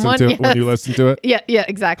to someone. When you listen to it? Yeah,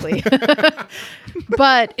 exactly.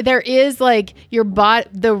 But there is like your body,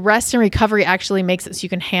 the rest and recovery actually makes it so you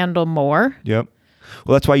can handle more. Yep.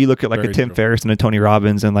 Well, that's why you look at like a Tim Ferriss and a Tony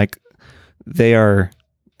Robbins, and like they are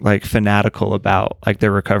like fanatical about like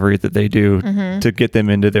their recovery that they do to get them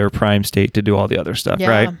into their prime state to do all the other stuff.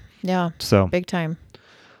 Right. Yeah. So big time.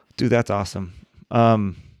 Dude, that's awesome.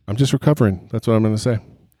 I'm just recovering. That's what I'm going to say.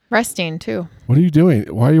 Resting too. What are you doing?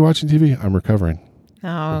 Why are you watching TV? I'm recovering.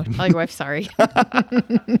 Oh, tell your wife sorry.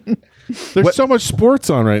 There's so much sports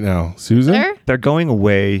on right now, Susan. They're going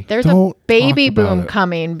away. There's Don't a baby talk about boom it.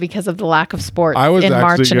 coming because of the lack of sports I was in actually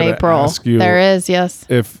March and gonna April. ask you There is, yes.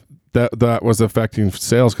 If that was affecting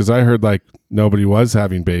sales, because I heard like nobody was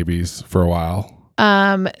having babies for a while.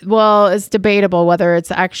 Well, it's debatable whether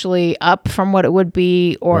it's actually up from what it would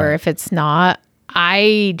be or if it's not.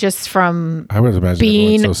 I would imagine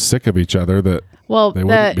being everyone's so sick of each other that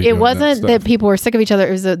it wasn't that people were sick of each other.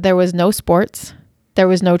 It was that there was no sports, there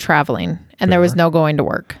was no traveling, and there was no going to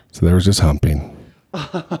work. So there was just humping.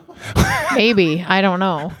 Maybe. I don't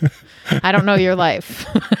know. I don't know your life.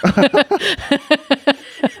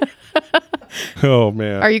 Oh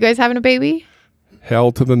man. Are you guys having a baby?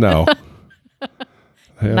 Hell to the no.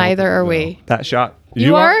 Neither are we. That shop.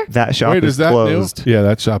 You are? That shop is closed. New? Yeah,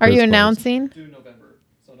 that shop Are is you closed. announcing? Due November.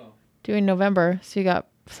 So no. Doing November. So it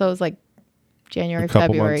was like January, A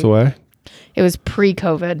couple February. months away. It was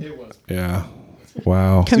pre-COVID. It was. Yeah.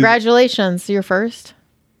 Wow. Congratulations. You're first?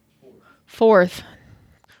 Fourth.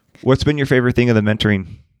 What's been your favorite thing of the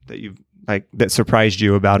mentoring that surprised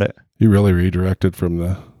you about it? You really redirected from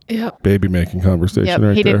the baby making conversation. Yep,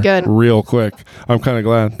 right he did there. good. Real quick. I'm kind of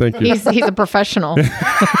glad. Thank you. He's a professional.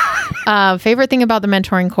 Favorite thing about the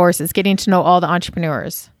mentoring course is getting to know all the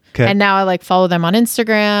entrepreneurs. Okay. And now I follow them on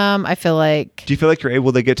Instagram. I feel like... Do you feel like you're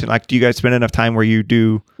able to get to do you guys spend enough time where you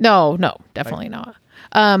do? No, definitely not.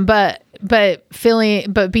 But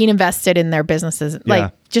being invested in their businesses,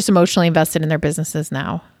 just emotionally invested in their businesses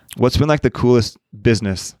now. What's been the coolest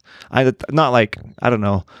business? I don't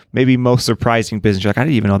know, maybe most surprising business. You're I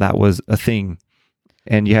didn't even know that was a thing.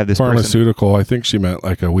 And you have this pharmaceutical. I think she meant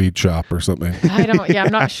a weed shop or something.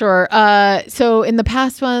 I'm not sure. So in the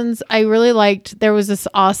past ones, I really liked, there was this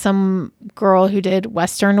awesome girl who did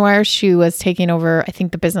Western wear. She was taking over, I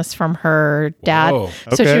think, the business from her dad. Whoa.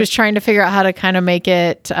 So she was trying to figure out how to kind of make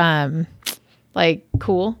it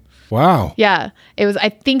cool. Wow. Yeah. I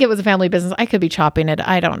think it was a family business. I could be chopping it.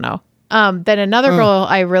 I don't know. Then another girl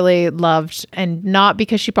I really loved, and not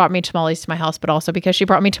because she brought me tamales to my house, but also because she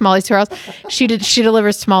brought me tamales to her house. She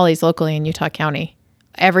delivers tamales locally in Utah County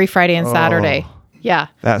every Friday and Saturday. Yeah.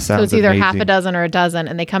 That sounds So it's either amazing. half a dozen or a dozen,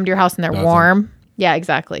 and they come to your house and they're warm. Yeah,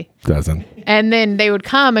 exactly. Dozen. And then they would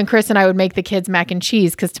come, and Chris and I would make the kids mac and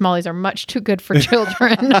cheese because tamales are much too good for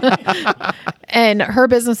children. And her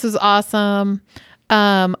business is awesome.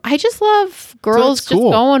 I just love girls just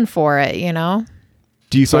going for it,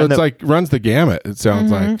 Do you So find it's runs the gamut, it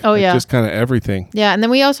sounds like. Oh, yeah. Just kind of everything. Yeah. And then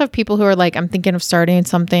we also have people who are I'm thinking of starting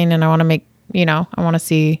something and I want to make, I want to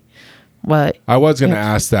see what. I was going to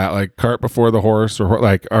ask that, cart before the horse,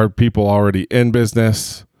 or are people already in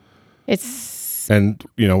business? And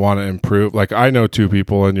want to improve. I know two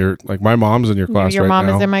people in your my mom's in your class your right mom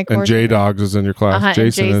now, is in my course. and J Dogs is in your class.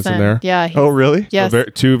 Jason is in there. Yeah. Oh, really? Yes. So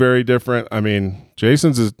two very different. I mean,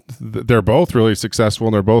 Jason's they're both really successful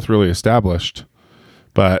and they're both really established,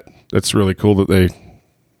 but it's really cool that they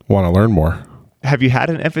want to learn more. Have you had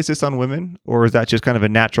an emphasis on women, or is that just kind of a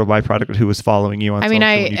natural byproduct of who was following you on social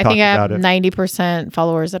I when you think I have about it? 90%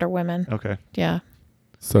 followers that are women. Okay. Yeah.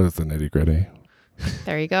 So it's the nitty gritty.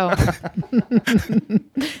 There you go.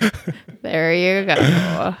 There you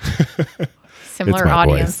go. Similar my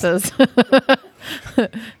audiences.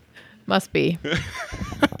 Must be.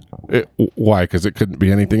 Why? Because it couldn't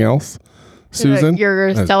be anything else? Susan?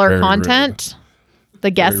 Your That's stellar very content?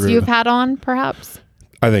 The guests rude. you've had on, perhaps?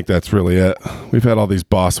 I think that's really it. We've had all these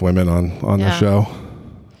boss women on the show.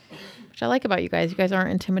 Which I like about you guys. You guys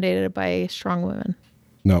aren't intimidated by strong women.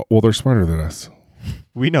 No, well, they're smarter than us.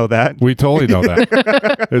 We know that. We totally know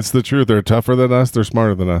that. It's the truth. They're tougher than us. They're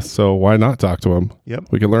smarter than us. So why not talk to them? Yep.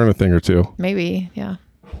 We can learn a thing or two. Maybe, yeah.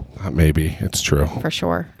 Not maybe. It's true. For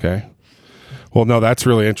sure. Okay. Well, no, that's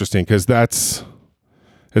really interesting because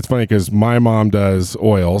it's funny because my mom does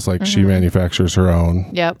oils. She manufactures her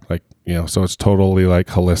own. Yep. So it's totally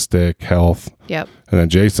holistic health. Yep. And then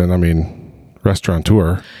Jason,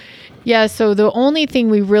 restaurateur. Yeah. So the only thing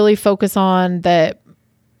we really focus on that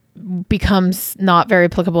becomes not very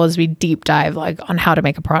applicable is we deep dive on how to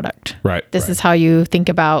make a product. Right. This is how you think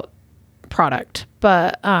about product.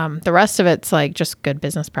 But the rest of it's just good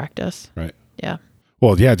business practice. Right. Yeah.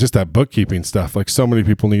 Well, yeah, just that bookkeeping stuff. So many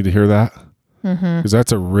people need to hear that because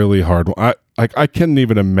that's a really hard one. I couldn't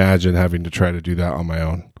even imagine having to try to do that on my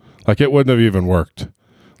own. It wouldn't have even worked.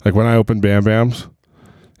 When I opened Bam Bam's,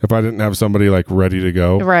 if I didn't have somebody ready to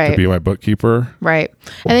go to be my bookkeeper. Right.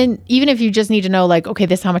 And then even if you just need to know okay,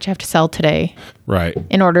 this is how much I have to sell today. Right.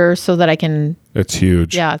 In order so that I can. It's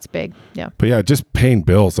huge. Yeah, it's big. Yeah. But yeah, just paying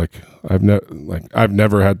bills. I've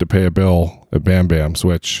never had to pay a bill at Bam Bam's,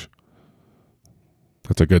 which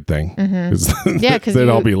that's a good thing. Mm-hmm. Yeah, because then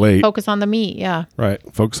I'll be late. Focus on the meat. Yeah. Right.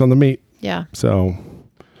 Focus on the meat. Yeah. So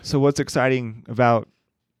what's exciting about?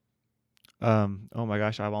 Oh my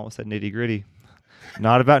gosh, I've almost said nitty gritty.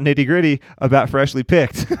 Not about nitty gritty, about freshly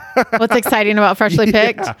picked. What's exciting about freshly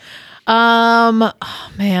picked? Oh,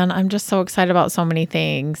 man, I'm just so excited about so many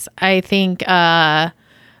things. I think I've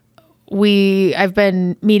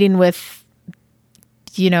been meeting with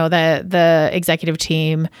the executive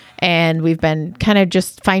team, and we've been kind of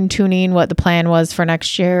just fine tuning what the plan was for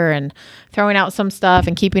next year and throwing out some stuff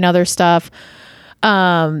and keeping other stuff.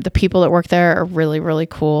 The people that work there are really, really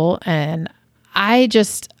cool. And I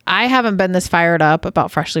haven't been this fired up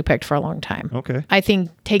about Freshly Picked for a long time. Okay. I think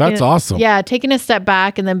That's awesome. Yeah. Taking a step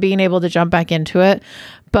back and then being able to jump back into it.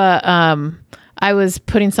 But, I was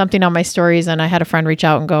putting something on my stories and I had a friend reach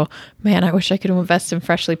out and go, man, I wish I could invest in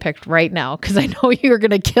Freshly Picked right now, because I know you're going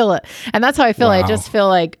to kill it. And that's how I feel. Wow. I just feel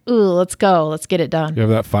like, ooh, let's go. Let's get it done. You have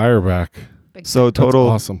that fire back. So total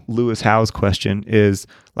awesome. Lewis Howe's question is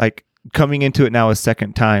like coming into it now a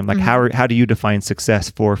second time. Like how do you define success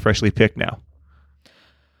for Freshly Picked now?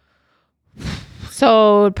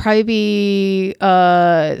 So it'd probably be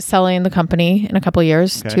selling the company in a couple of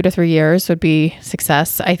years. 2 to 3 years would be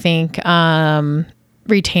success. I think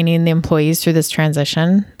retaining the employees through this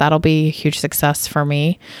transition, that'll be a huge success for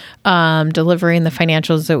me. Delivering the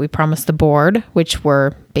financials that we promised the board, which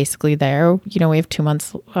were basically there. We have 2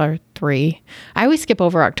 months or 3. I always skip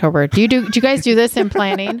over October. Do you guys do this in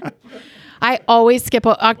planning? I always skip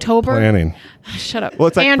October. Planning. Shut up. Well,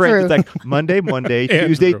 it's like Andrew. It's like Monday,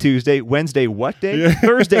 Tuesday, Wednesday, what day?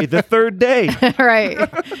 Thursday, the third day.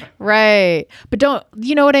 Right. But don't,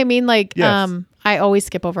 you know what I mean? Like, yes. I always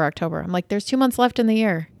skip over October. I'm like, there's 2 months left in the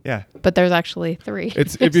year. Yeah. But there's actually 3.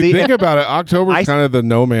 It's if you think about it, October is kind of the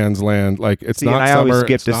no man's land. Like it's not summer,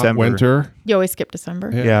 it's not winter. You always skip December.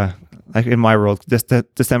 Yeah. Like in my world,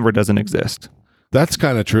 December doesn't exist. That's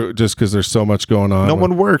kind of true, just because there's so much going on. No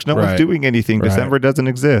one works. No one's doing anything. Right. December doesn't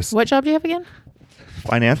exist. What job do you have again?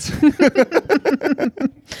 Finance.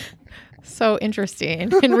 So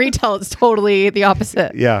interesting. In retail, it's totally the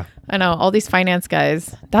opposite. Yeah. I know. All these finance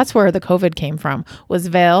guys. That's where the COVID came from, was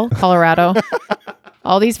Vail, Colorado.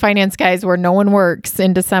 All these finance guys where no one works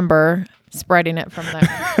in December, spreading it from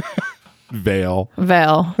there. Vail.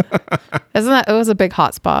 Isn't that, it was a big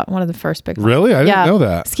hot spot. One of the first big. Really? I didn't know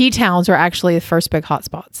that. Ski towns were actually the first big hot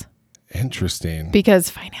spots. Interesting. Because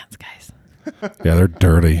finance guys. Yeah, they're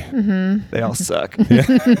dirty. Mm-hmm. They all suck.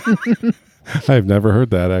 I've never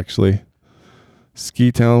heard that, actually.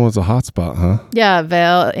 Ski town was a hot spot, huh? Yeah,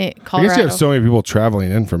 Vail, Colorado. I guess you have so many people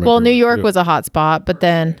traveling in from it. Well, New York was a hot spot, but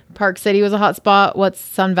then Park City was a hot spot.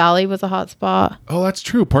 Sun Valley was a hot spot. Oh, that's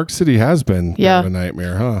true. Park City has been a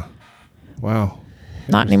nightmare, huh? Wow.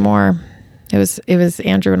 Not anymore. It was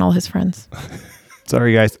Andrew and all his friends.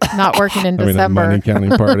 Sorry, guys. Not working in December. Money counting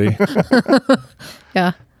party.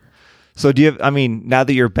 Yeah. So do you have, now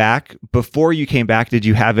that you're back, before you came back, did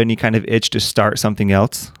you have any kind of itch to start something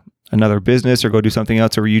else? Another business, or go do something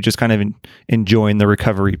else? Or were you just kind of enjoying the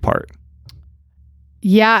recovery part?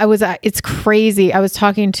 Yeah, it's crazy. I was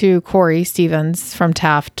talking to Corey Stevens from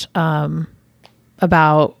Taft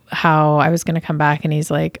about how I was going to come back, and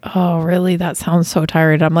he's like, oh, really? That sounds so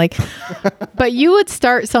tired. I'm like, but you would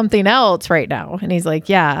start something else right now. And he's like,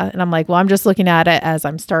 yeah. And I'm like, well, I'm just looking at it as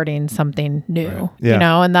I'm starting something new,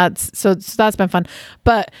 and that's been fun.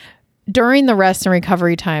 But during the rest and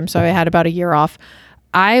recovery time, so I had about a year off,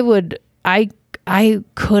 I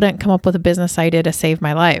couldn't come up with a business idea to save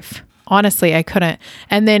my life. Honestly, I couldn't.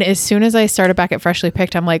 And then as soon as I started back at Freshly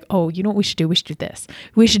Picked, I'm like, oh, you know what we should do? We should do this.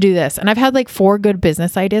 We should do this. And I've had like 4 good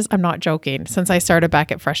business ideas. I'm not joking, since I started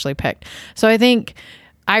back at Freshly Picked. So I think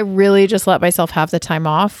I really just let myself have the time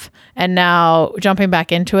off. And now jumping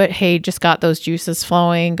back into it, hey, just got those juices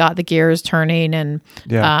flowing, got the gears turning. And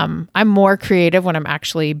I'm more creative when I'm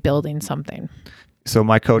actually building something. So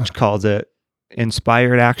my coach calls it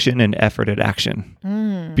inspired action and efforted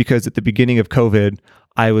action. Because at the beginning of COVID,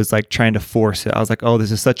 I was like trying to force it. I was like, oh,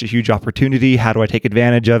 this is such a huge opportunity. How do I take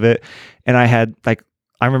advantage of it? And I had like,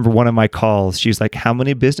 I remember one of my calls, she's like, how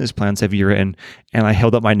many business plans have you written? And I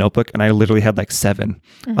held up my notebook and I literally had like 7.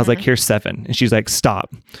 I was like, here's 7. And she's like,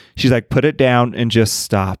 stop. She's like, put it down and just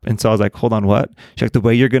stop. And so I was like, hold on, what? She's like, the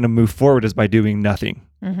way you're going to move forward is by doing nothing.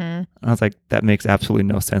 I was like, that makes absolutely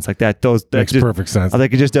no sense. Like that makes perfect sense. I was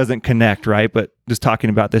like, it just doesn't connect, right? But just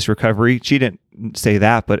talking about this recovery, she didn't say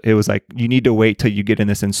that, but it was like, you need to wait till you get in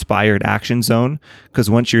this inspired action zone, because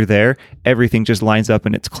once you're there, everything just lines up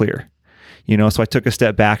and it's clear. So I took a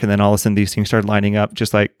step back, and then all of a sudden these things started lining up,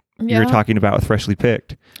 just like you were talking about with Freshly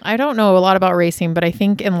Picked. I don't know a lot about racing, but I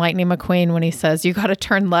think in Lightning McQueen, when he says you got to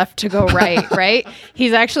turn left to go right, right?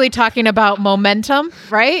 He's actually talking about momentum,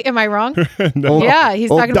 right? Am I wrong? No. Yeah, he's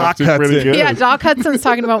talking Doc about Hudson. Yeah, Doc Hudson's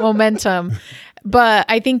talking about momentum. But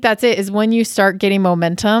I think that's it, is when you start getting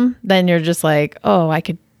momentum, then you're just like, oh,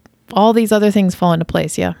 all these other things fall into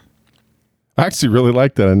place. Yeah. I actually really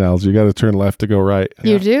like that analogy. You got to turn left to go right.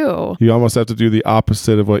 You do. You almost have to do the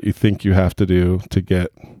opposite of what you think you have to do to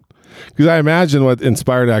get. Because I imagine what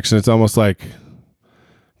inspired action, it's almost like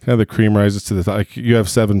kind of the cream rises to the top. Like you have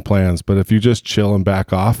 7 plans, but if you just chill and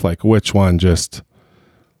back off, like which one just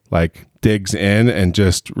like digs in and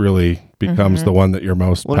just really becomes the one that you're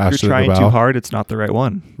most passionate about? If you're trying too hard, it's not the right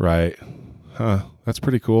one. Right. Huh. That's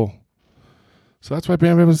pretty cool. So that's why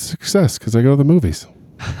Bam Bam is a success, because I go to the movies.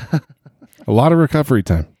 A lot of recovery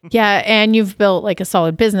time. Yeah, and you've built like a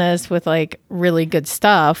solid business with like really good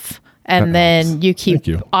stuff, and then you keep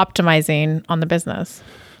optimizing on the business.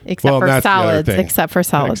 Except for salads. Except for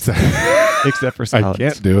salads. Except for salads. I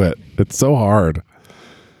can't do it. It's so hard.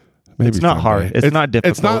 Maybe it's not hard. It's not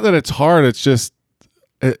difficult. It's not that it's hard. It's just,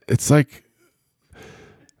 it's like,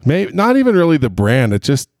 maybe not even really the brand. It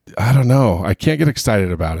just, I don't know. I can't get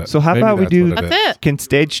excited about it. So how about we do? That's it. Can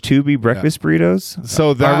stage 2 be breakfast burritos?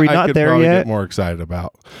 So that are we not there yet? Get more excited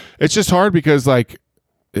about. It's just hard because, like,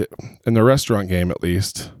 in the restaurant game at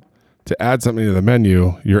least, to add something to the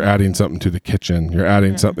menu, you're adding something to the kitchen. You're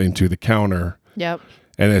adding something to the counter. Yep.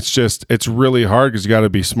 And it's really hard because you got to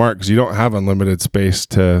be smart because you don't have unlimited space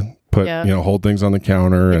to put, hold things on the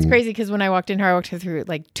counter. It's crazy because when I walked in here, I walked through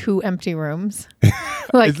like 2 empty rooms.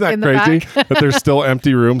 Like, isn't that crazy that there's still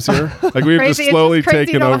empty rooms here? Like we've just slowly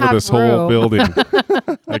taken over this whole building.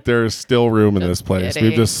 Like there's still room in this place.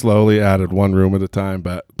 We've just slowly added one room at a time.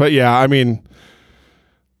 But yeah, I mean,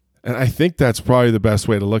 and I think that's probably the best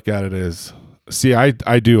way to look at it is, see, I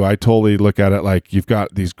totally look at it like you've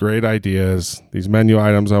got these great ideas, these menu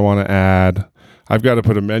items I want to add. I've got to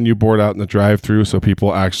put a menu board out in the drive-thru so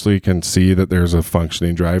people actually can see that there's a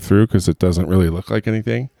functioning drive-thru because it doesn't really look like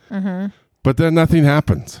anything. Mm-hmm. But then nothing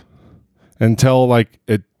happens until like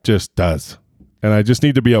it just does. And I just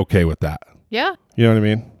need to be okay with that. Yeah. You know what I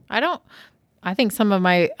mean? I think some of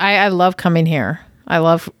I love coming here. I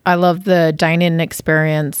love the dine-in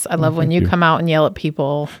experience. I love when you come out and yell at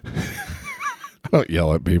people. I don't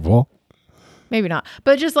yell at people. Maybe not,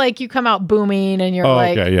 but just like you come out booming and you're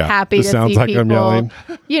happy it to sounds see like people. I'm yelling.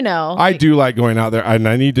 You know, I do like going out there, and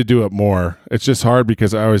I need to do it more. It's just hard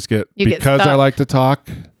because I always get I like to talk.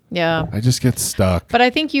 Yeah, I just get stuck. But I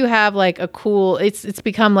think you have like a cool. It's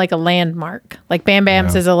become like a landmark. Like Bam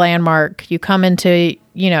Bam's is a landmark. You come into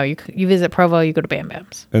you visit Provo, you go to Bam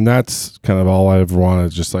Bam's, and that's kind of all I ever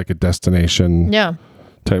wanted. Just like a destination. Yeah.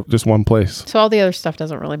 Type, just one place. So all the other stuff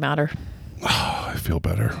doesn't really matter. Oh, I feel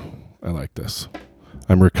better. I like this.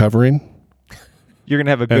 I'm recovering. You're going to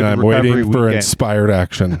have a good and I'm recovery waiting for weekend. inspired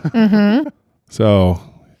action. Mm-hmm. So,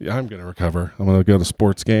 yeah, I'm going to recover. I'm going to go to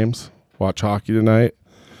sports games, watch hockey tonight.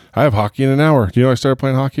 I have hockey in an hour. Do you know I started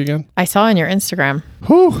playing hockey again? I saw on your Instagram.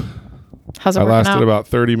 Whew. How's it working out? I lasted out? about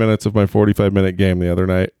 30 minutes of my 45-minute game the other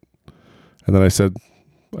night. And then I said,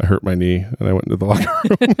 I hurt my knee, and I went into the locker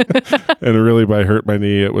room. And really, by hurt my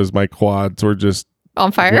knee, it was my quads were just on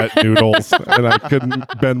fire, wet noodles, and I couldn't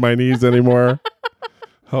bend my knees anymore.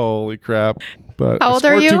 Holy crap! But how old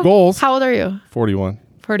are you? 2 goals. How old are you? 41.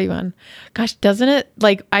 41. Gosh, doesn't it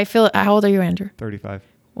like I feel? How old are you, Andrew? 35.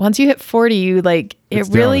 Once you hit 40, you like it's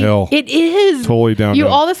it really. Downhill. It is totally downhill. You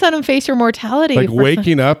all of a sudden face your mortality. Like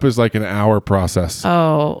waking up is like an hour process.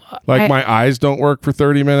 Oh, like my eyes don't work for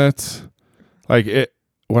 30 minutes. Like it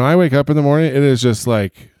when I wake up in the morning, it is just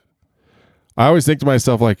like. I always think to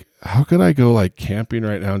myself, like, how could I go like camping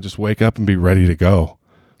right now and just wake up and be ready to go?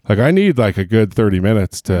 Like, I need like a good 30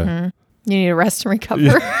 minutes to. Mm-hmm. You need to rest and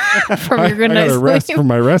recover from your good night's sleep. Rest from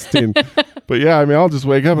my resting. But yeah, I mean, I'll just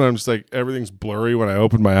wake up and I'm just like, everything's blurry when I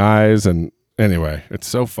open my eyes. And anyway, it's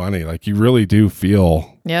so funny. Like, you really do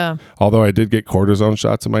feel. Yeah. Although I did get cortisone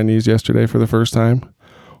shots in my knees yesterday for the first time.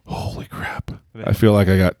 Holy crap. I feel like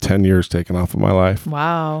I got 10 years taken off of my life.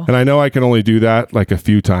 Wow. And I know I can only do that like a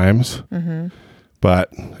few times, but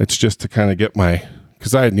it's just to kind of get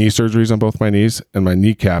because I had knee surgeries on both my knees and my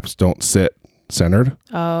kneecaps don't sit centered.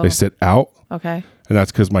 Oh. They sit out. Okay. And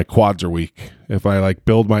that's because my quads are weak. If I like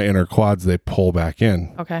build my inner quads, they pull back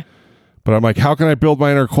in. Okay. But I'm like, how can I build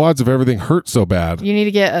my inner quads if everything hurts so bad? You need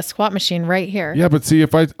to get a squat machine right here. Yeah, but see,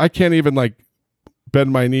 if I can't even like bend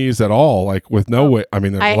my knees at all, like with no weight. I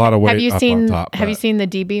mean, there's a lot of weight on top. Have you seen the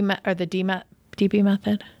DB method?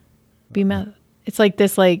 B method. It's like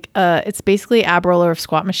this, like it's basically ab roller of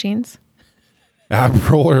squat machines. Ab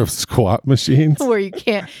roller of squat machines, where you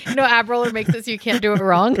can't. Ab roller makes it so you can't do it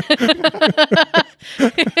wrong.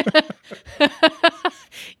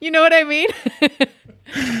 You know what I mean?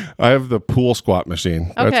 I have the pool squat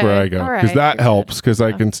machine. That's Okay, where I go because that helps because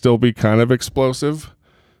I can still be kind of explosive.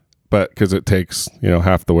 But because it takes,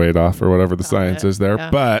 half the weight off or whatever the science is there. Yeah.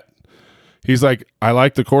 But he's like, I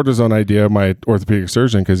like the cortisone idea of my orthopedic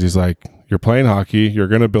surgeon, because he's like, you're playing hockey, you're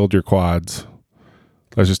going to build your quads.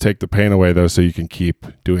 Let's just take the pain away, though, so you can keep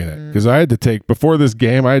doing it. Because I had to take, before this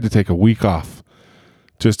game, I had to take a week off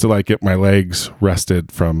just to like get my legs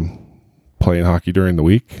rested from playing hockey during the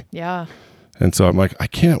week. Yeah. And so I'm like, I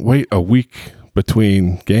can't wait a week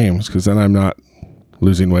between games, because then I'm not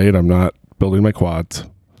losing weight. I'm not building my quads.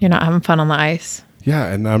 You're not having fun on the ice. Yeah,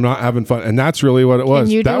 and I'm not having fun. And that's really what it was.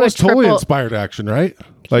 That was totally inspired action, right?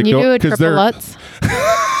 Like, can you do a triple Lutz?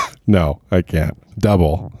 No, I can't.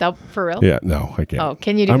 Double. For real? Yeah, no, I can't. Oh,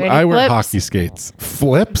 can you do any I wear flips? hockey skates.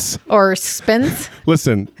 Flips? Or spins?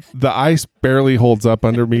 Listen, the ice barely holds up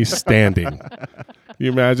under me standing. Can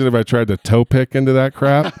you imagine if I tried to toe pick into that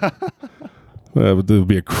crap? There would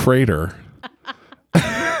be a crater.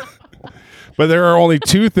 But there are only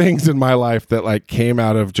two things in my life that like came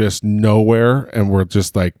out of just nowhere and were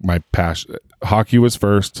just like my passion. Hockey was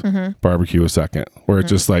first, barbecue was second, where it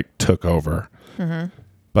just like took over.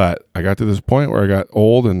 But I got to this point where I got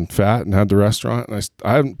old and fat and had the restaurant, and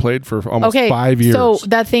I haven't played for almost 5 years. So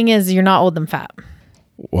that thing is, you're not old and fat.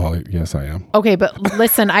 Well, yes, I am. Okay, but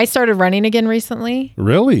listen, I started running again recently.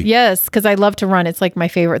 Really? Yes, because I love to run. It's like my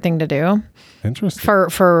favorite thing to do. Interesting.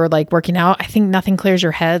 For like working out. I think nothing clears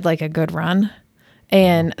your head like a good run.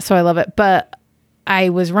 And so I love it. But I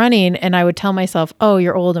was running and I would tell myself, oh,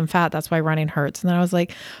 you're old and fat. That's why running hurts. And then I was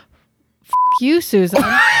like, F you, Susan.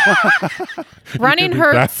 Running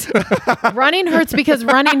hurts. Running hurts because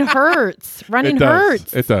running hurts. Running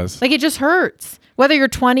hurts. It does. Like it just hurts. Whether you're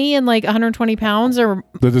 20 and like 120 pounds or...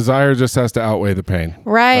 The desire just has to outweigh the pain.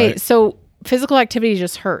 Right. So physical activity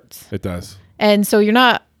just hurts. It does. And so you're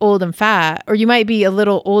not old and fat, or you might be a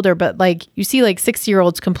little older, but like you see like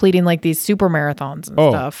 60-year-olds completing like these super marathons and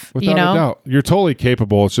stuff. Without a doubt. You're totally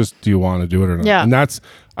capable. It's just, do you want to do it or not? Yeah. And that's,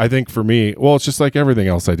 I think for me, well, it's just like everything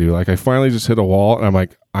else I do. Like I finally just hit a wall and I'm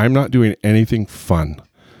like, I'm not doing anything fun.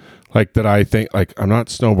 Like that I think, like I'm not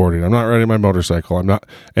snowboarding. I'm not riding my motorcycle. I'm not.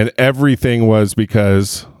 And everything was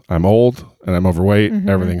because I'm old and I'm overweight.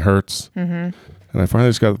 Everything hurts. And I finally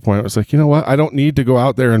just got to the point where it's like, you know what? I don't need to go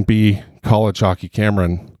out there and be college hockey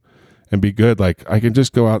Cameron and be good. Like I can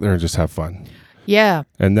just go out there and just have fun. Yeah.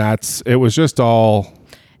 And it was just all.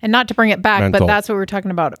 And not to bring it back, mental. but that's what we were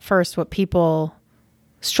talking about at first. What people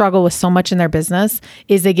struggle with so much in their business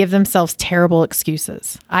is they give themselves terrible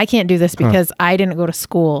excuses. I can't do this because I didn't go to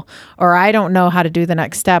school, or I don't know how to do the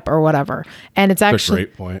next step or whatever. And it's actually, a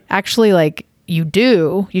great point. Actually like you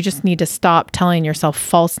just need to stop telling yourself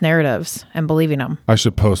false narratives and believing them. I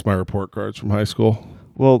should post my report cards from high school.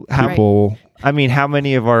 Well, how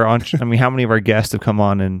many of our guests have come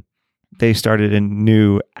on and they started and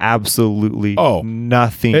knew absolutely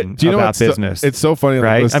nothing about business. It's so funny,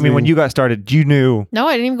 right? Like I mean, when you got started, you knew. No,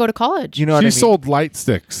 I didn't even go to college. You know what I mean? She sold light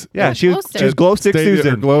sticks. Yeah, she was glow stick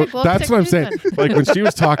Susan. That's what I'm saying. Like when she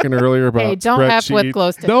was talking earlier about hey, don't have with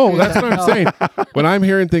glow stick. No, that's what I'm saying. When I'm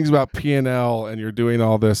hearing things about P&L and you're doing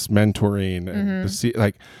all this mentoring and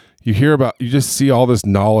you just see all this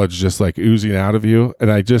knowledge just like oozing out of you,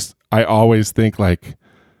 and I always think like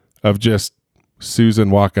of just Susan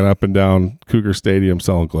walking up and down Cougar Stadium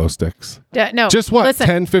selling glow sticks. No. Just what, listen,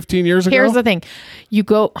 10, 15 years ago? Here's the thing.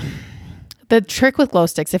 The trick with glow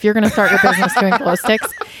sticks, if you're going to start your business doing glow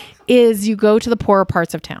sticks, is you go to the poorer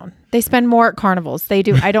parts of town. They spend more at carnivals. They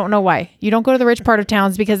do. I don't know why. You don't go to the rich part of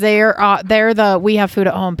towns because they're the we have food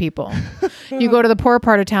at home people. You go to the poor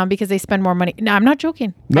part of town because they spend more money. No, I'm not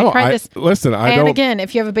joking. No, listen. I don't. Again,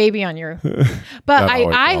 if you have a baby on your, but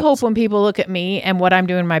I hope when people look at me and what I'm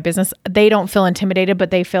doing in my business, they don't feel intimidated, but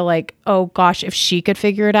they feel like, oh gosh, if she could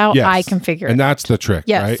figure it out, I can figure it out. And that's the trick,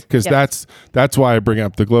 right? Because that's why I bring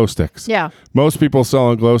up the glow sticks. Yeah. Most people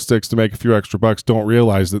selling glow sticks to make a few extra bucks don't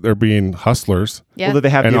realize that they're being hustlers. Yeah. Well, that they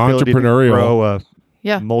have and the ability entrepreneurial. To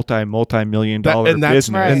grow a multi-million dollar business.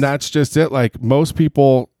 Right. And that's just it. Like most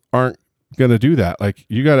people aren't going to do that. Like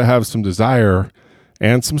you got to have some desire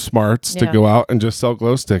and some smarts to go out and just sell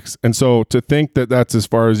glow sticks. And so to think that that's as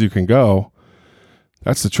far as you can go,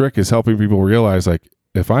 that's the trick, is helping people realize like,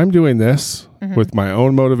 if I'm doing this with my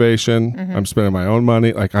own motivation, I'm spending my own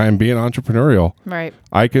money, like I am being entrepreneurial, right?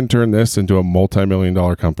 I can turn this into a multi-million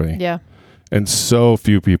dollar company. Yeah. And so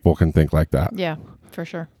few people can think like that. Yeah, for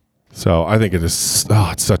sure. So I think it's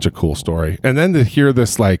such a cool story. And then to hear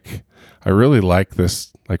this, like, I really like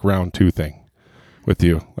this, like round 2 thing with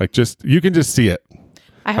you. Like you can just see it.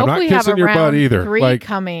 I hope we have a your round butt either. 3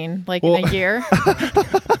 coming in a year.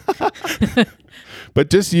 But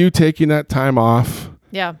just you taking that time off.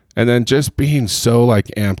 Yeah. And then just being so like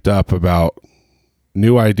amped up about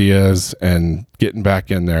new ideas and getting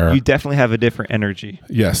back in there. You definitely have a different energy.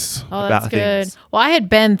 Yes. Oh, that's good. Things. Well, I had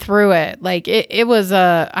been through it. Like it was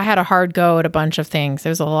I had a hard go at a bunch of things.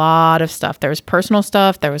 There was a lot of stuff. There was personal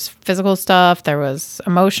stuff. There was physical stuff. There was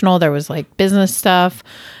emotional. There was like business stuff.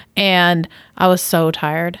 And I was so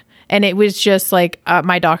tired. And it was just like,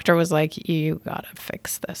 my doctor was like, you got to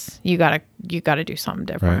fix this. You got to do something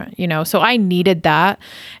different, right. So I needed that.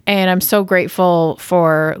 And I'm so grateful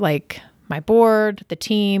for like my board, the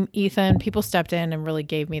team, Ethan, people stepped in and really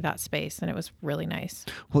gave me that space. And it was really nice.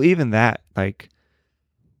 Well, even that, like,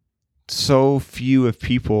 so few of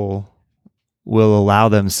people will allow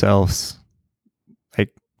themselves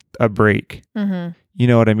like a break. Mm-hmm. You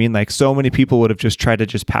know what I mean? Like, so many people would have just tried to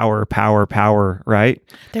just power, right?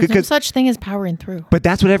 There's no such thing as powering through. But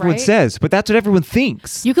that's what everyone right? says. But that's what everyone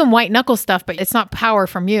thinks. You can white knuckle stuff, but it's not power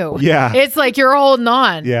from you. Yeah. It's like you're holding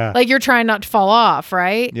on. Yeah. Like you're trying not to fall off,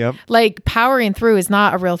 right? Yep. Like powering through is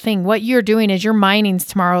not a real thing. What you're doing is you're mining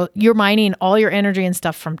tomorrow. You're mining all your energy and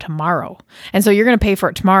stuff from tomorrow. And so you're going to pay for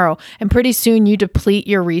it tomorrow. And pretty soon you deplete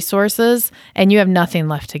your resources and you have nothing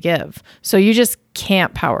left to give. So you just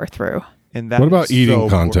can't power through. And that what about is eating so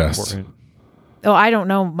contests? important. Oh, I don't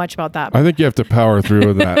know much about that. I think you have to power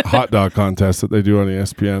through that hot dog contest that they do on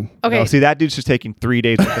ESPN. Okay. No, see, that dude's just taking 3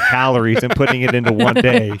 days worth of calories and putting it into one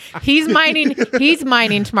day. He's mining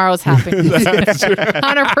tomorrow's happiness.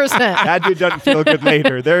 100%. That dude doesn't feel good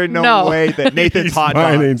later. There is no way that Nathan's hot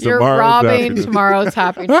dog. You're robbing tomorrow's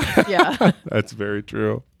happiness. Yeah. That's very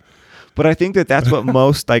true. But I think that that's what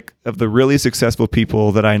most like of the really successful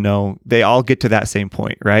people that I know, they all get to that same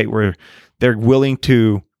point, right? Where they're willing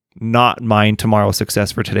to not mind tomorrow's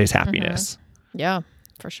success for today's happiness. Mm-hmm. Yeah,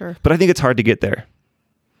 for sure. But I think it's hard to get there.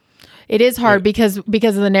 It is hard because of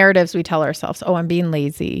the narratives we tell ourselves. Oh, I'm being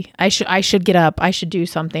lazy. I should get up. I should do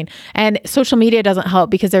something. And social media doesn't help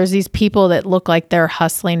because there's these people that look like they're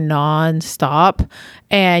hustling nonstop,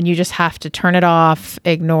 and you just have to turn it off,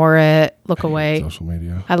 ignore it, look away. Social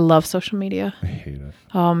media. I love social media. I hate it.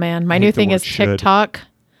 Oh man, my new thing is TikTok.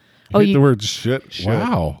 I hate the word shit.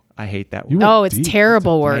 Wow. I hate that word. Oh, it's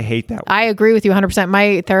terrible word. I hate that word. I agree with you 100%.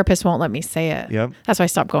 My therapist won't let me say it. Yep. That's why I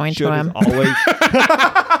stopped going to him. Always.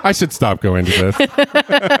 I should stop going to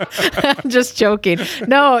this. Just joking.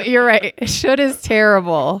 No, you're right. Should is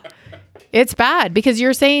terrible. It's bad because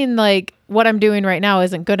you're saying like what I'm doing right now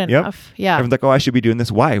isn't good enough. Yeah. Everyone's like, oh, I should be doing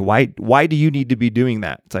this. Why? Why do you need to be doing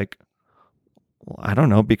that? It's like, well, I don't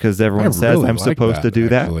know, because everyone says really I'm supposed to do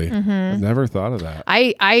actually. that. Mm-hmm. I've never thought of that.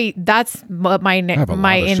 I that's what my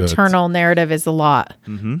internal narrative is a lot.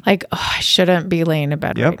 Mm-hmm. Like, oh, I shouldn't be laying in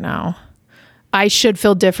bed Yep. right now. I should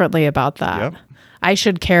feel differently about that. Yep. I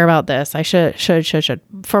should care about this. I should.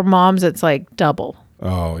 For moms, it's like double.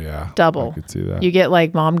 Oh yeah. Double. I could see that. You get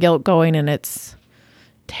like mom guilt going and it's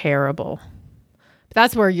terrible.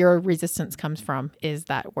 That's where your resistance comes from, is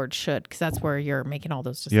that word should, because that's where you're making all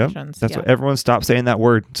those decisions. That's what everyone stopped saying that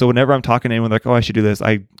word. So whenever I'm talking to anyone, like, oh, I should do this,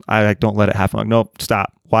 I like don't let it happen. I'm like, nope,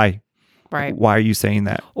 stop. Why? Right. Why are you saying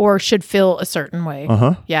that? Or should feel a certain way.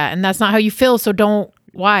 Uh-huh. Yeah. And that's not how you feel. So don't.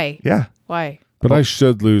 Why? Yeah. Why? But I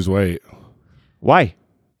should lose weight. Why?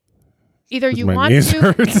 Either you My want knees to.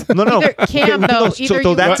 hurt. No. Either can though. So Either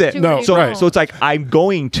you that's want it. to or you don't. So it's like I'm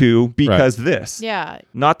going to because this. Yeah.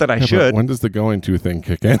 Not that I Yeah, but should. when does the going to thing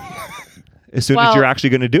kick in? As soon as Well- you're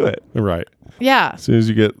actually going to do it. Right. Yeah. As soon as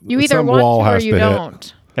you get You either some want wall to or has you to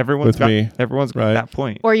don't. Everyone's got me. Right. that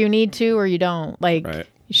point. Or you need to or you don't. Like Right.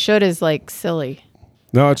 should is like silly.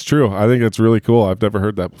 No, it's true. I think it's really cool. I've never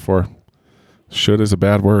heard that before. Should is a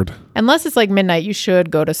bad word. Unless it's like midnight, you should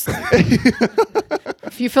go to sleep.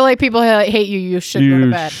 If you feel like people hate you, you should go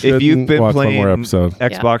to bed. If you've been watch one playing more episode.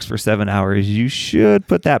 Xbox for 7 hours, you should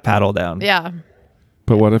put that paddle down. Yeah.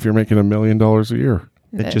 But what if you're making $1 million a year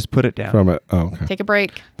Then just put it down. from it? Oh, okay. Take a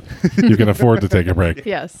break. You can afford to take a break.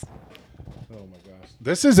 Yes.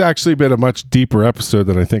 This has actually been a much deeper episode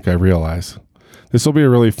than I think I realize. This will be a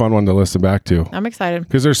really fun one to listen back to I'm excited.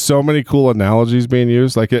 because there's so many cool analogies being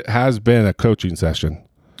used. Like it has been a coaching session.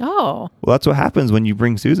 Oh. Well, that's what happens when you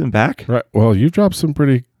bring Susan back. Right. Well, you dropped some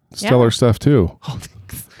pretty stellar stuff too.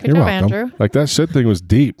 Good You're job, welcome. Andrew. Like that shit thing was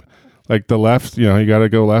deep. Like the left, you got to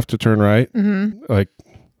go left to turn right. Mm-hmm. Like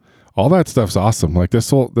all that stuff's awesome. Like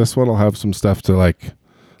this one will have some stuff to like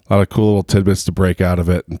a lot of cool little tidbits to break out of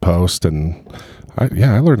it and post. And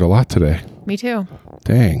I learned a lot today. Me too.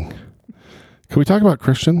 Dang. Can we talk about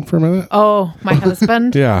Christian for a minute? Oh, my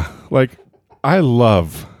husband. Yeah. Like I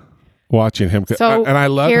love watching him. So, and I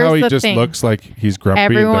love here's how he the just thing. looks like he's grumpy.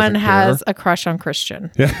 Everyone and doesn't has care. a crush on Christian.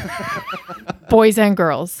 Yeah. Boys and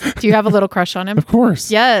girls. Do you have a little crush on him? Of course.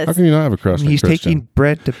 Yes. How can you not have a crush on He's Christian? taking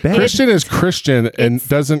bread to bed. Christian is Christian and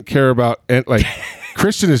doesn't care about like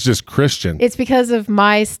Christian is just Christian. It's because of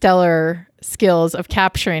my stellar skills of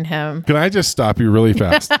capturing him. Can I just stop you really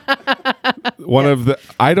fast?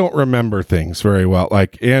 I don't remember things very well.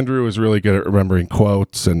 Like Andrew is really good at remembering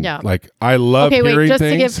quotes and like I love hearing just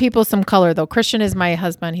things. To give people some color though. Christian is my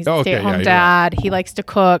husband. He's a stay-at-home dad. He likes to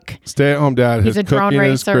cook. Stay-at-home dad. He's His a drone cooking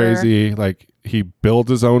racer. is crazy. Like he builds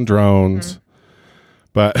his own drones.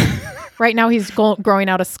 But right now he's growing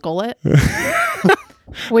out a skullet.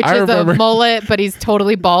 Which is a mullet, but he's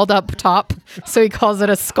totally bald up top. So he calls it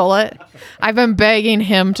a skullet. I've been begging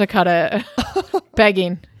him to cut it.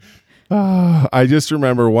 Begging. I just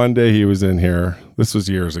remember one day he was in here. This was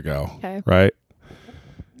years ago. Okay. Right?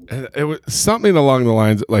 And it was something along the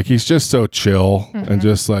lines, like he's just so chill and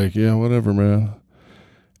just like, yeah, whatever, man.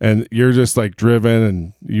 And you're just like driven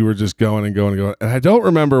and you were just going and going and going. And I don't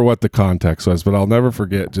remember what the context was, but I'll never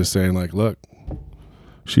forget just saying like, look,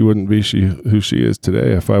 she wouldn't be who she is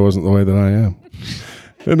today if I wasn't the way that I am.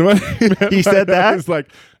 And when he said that, it's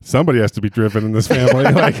like somebody has to be driven in this family.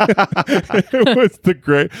 Like it was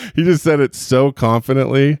he just said it so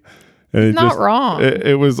confidently, and he's not wrong.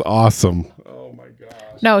 It was awesome. Oh my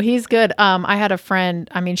gosh. No, he's good. I had a friend.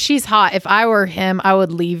 I mean, she's hot. If I were him, I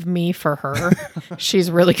would leave me for her.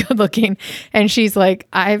 She's really good looking, and she's like,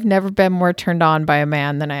 I've never been more turned on by a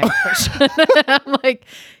man than I am Christian. I'm like.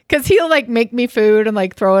 Because he'll like make me food and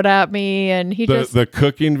like throw it at me, and the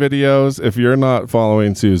cooking videos. If you're not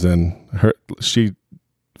following Susan, she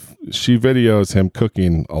videos him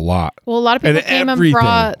cooking a lot. Well, a lot of people came and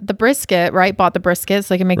brought the brisket, right? Bought the brisket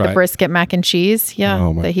so they can make the brisket mac and cheese.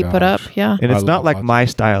 Yeah, that he put up. Yeah, and it's not like my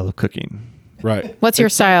style of cooking. Right. What's your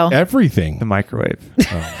style? Everything. The microwave.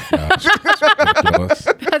 Oh my gosh. That's ridiculous.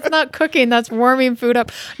 That's not cooking. That's warming food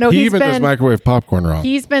up. No, he even does microwave popcorn wrong.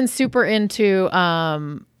 He's been super into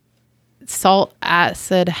salt,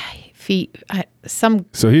 acid,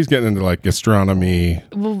 so he's getting into like gastronomy,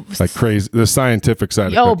 like crazy, the scientific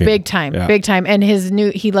side of cooking. Big time. And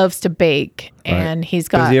he loves to bake, and he's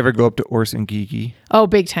got. Does he ever go up to Orson Geeky? Oh,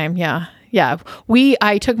 big time. Yeah.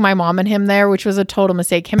 I took my mom and him there, which was a total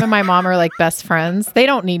mistake. Him and my mom are like best friends. They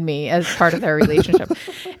don't need me as part of their relationship.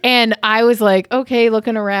 And I was like, okay,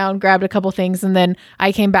 looking around, grabbed a couple things, and then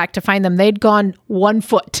I came back to find them. They'd gone 1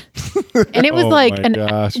 foot. And it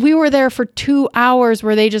was we were there for 2 hours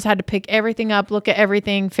where they just had to pick everything up, look at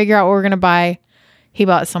everything, figure out what we're going to buy. He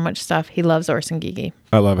bought so much stuff. He loves Orson Geeky.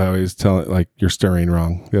 I love how he's telling like you're stirring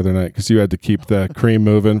wrong the other night because you had to keep the cream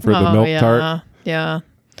moving for the milk tart. Yeah.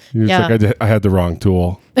 He was like, I had the wrong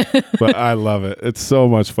tool, but I love it. It's so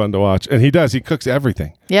much fun to watch. And he cooks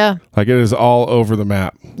everything. Yeah. Like it is all over the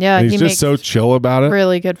map. Yeah. And he's just so chill about it.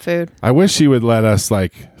 Really good food. I wish he would let us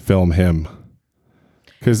like film him.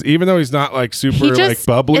 Because even though he's not like super like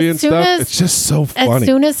bubbly and stuff, it's just so funny. As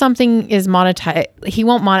soon as something is monetized, he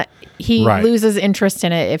won't he loses interest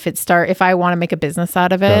in it if I want to make a business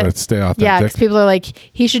out of it. Gotta stay authentic. Yeah, because people are like,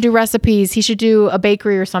 he should do recipes, he should do a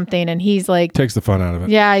bakery or something, and he's like takes the fun out of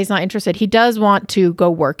it. Yeah, he's not interested. He does want to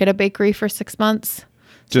go work at a bakery for 6 months.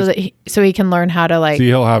 So he can learn how to like. See,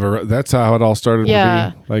 he'll have that's how it all started.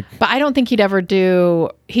 Yeah, to be, like, but I don't think he'd ever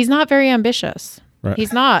do. He's not very ambitious. Right.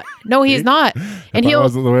 He's not. No, he's not. And he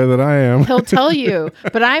wasn't the way that I am. He'll tell you.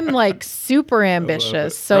 But I'm like super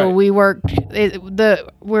ambitious. So we worked.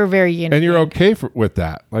 We're very unique. And you're okay with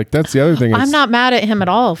that. Like that's the other thing. I'm not mad at him at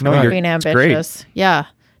all for being ambitious. Great. Yeah.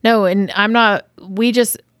 No, and I'm not.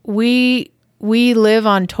 We live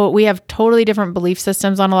on we have totally different belief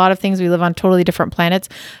systems on a lot of things. We live on totally different planets,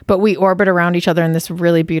 but we orbit around each other in this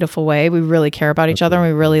really beautiful way. We really care about each other and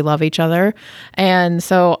we really love each other. And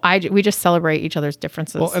so we just celebrate each other's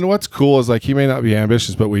differences. Well, and what's cool is like he may not be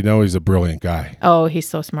ambitious, but we know he's a brilliant guy. Oh, he's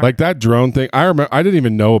so smart. Like that drone thing. I remember I didn't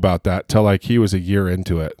even know about that till like he was a year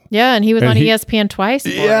into it. Yeah, and he was on ESPN twice.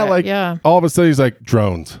 All of a sudden he's like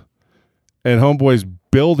drones. And homeboy's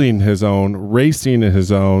building his own, racing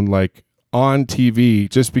his own, like on TV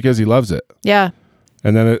just because he loves it. Yeah.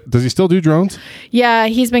 And then does he still do drones? Yeah,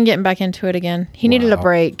 he's been getting back into it again. He needed a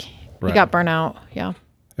break. Right. He got burnt out. Yeah.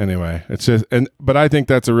 Anyway, it's just but I think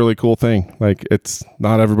that's a really cool thing. Like it's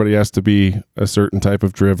not everybody has to be a certain type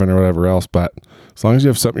of driven or whatever else, but as long as you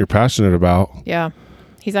have something you're passionate about. Yeah.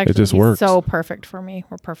 He's works. So perfect for me.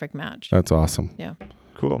 We're a perfect match. That's awesome. Yeah.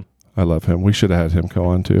 Cool. I love him. We should have had him come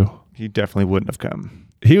on too. He definitely wouldn't have come.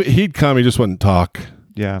 He'd come, he just wouldn't talk.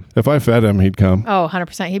 Yeah. If I fed him, he'd come. Oh,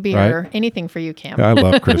 100%. He'd be here. Anything for you, Cam. Yeah, I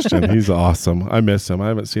love Christian. He's awesome. I miss him. I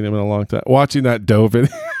haven't seen him in a long time. Watching that dough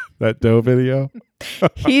video.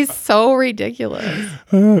 He's so ridiculous.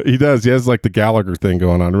 He does. He has like the Gallagher thing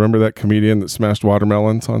going on. Remember that comedian that smashed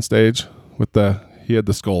watermelons on stage with he had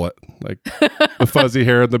the skullet, like the fuzzy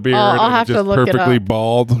hair and the beard. I'll and have just to look it perfectly up.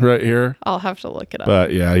 bald right here. I'll have to look it up.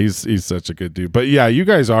 But yeah, he's such a good dude. But yeah, you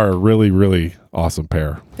guys are a really, really awesome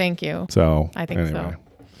pair. Thank you. So I think anyway.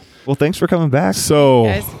 Well, thanks for coming back. So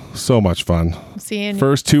much fun. See you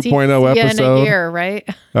First 2.0 see episode. in a year, right?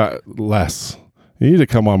 Less. You need to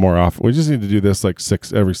come on more often. We just need to do this like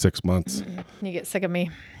every 6 months. You get sick of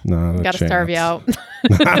me. Not a Gotta chance. starve you out.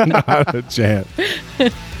 Not a chance.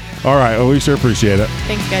 All right. Well, we sure appreciate it.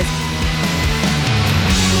 Thanks, guys.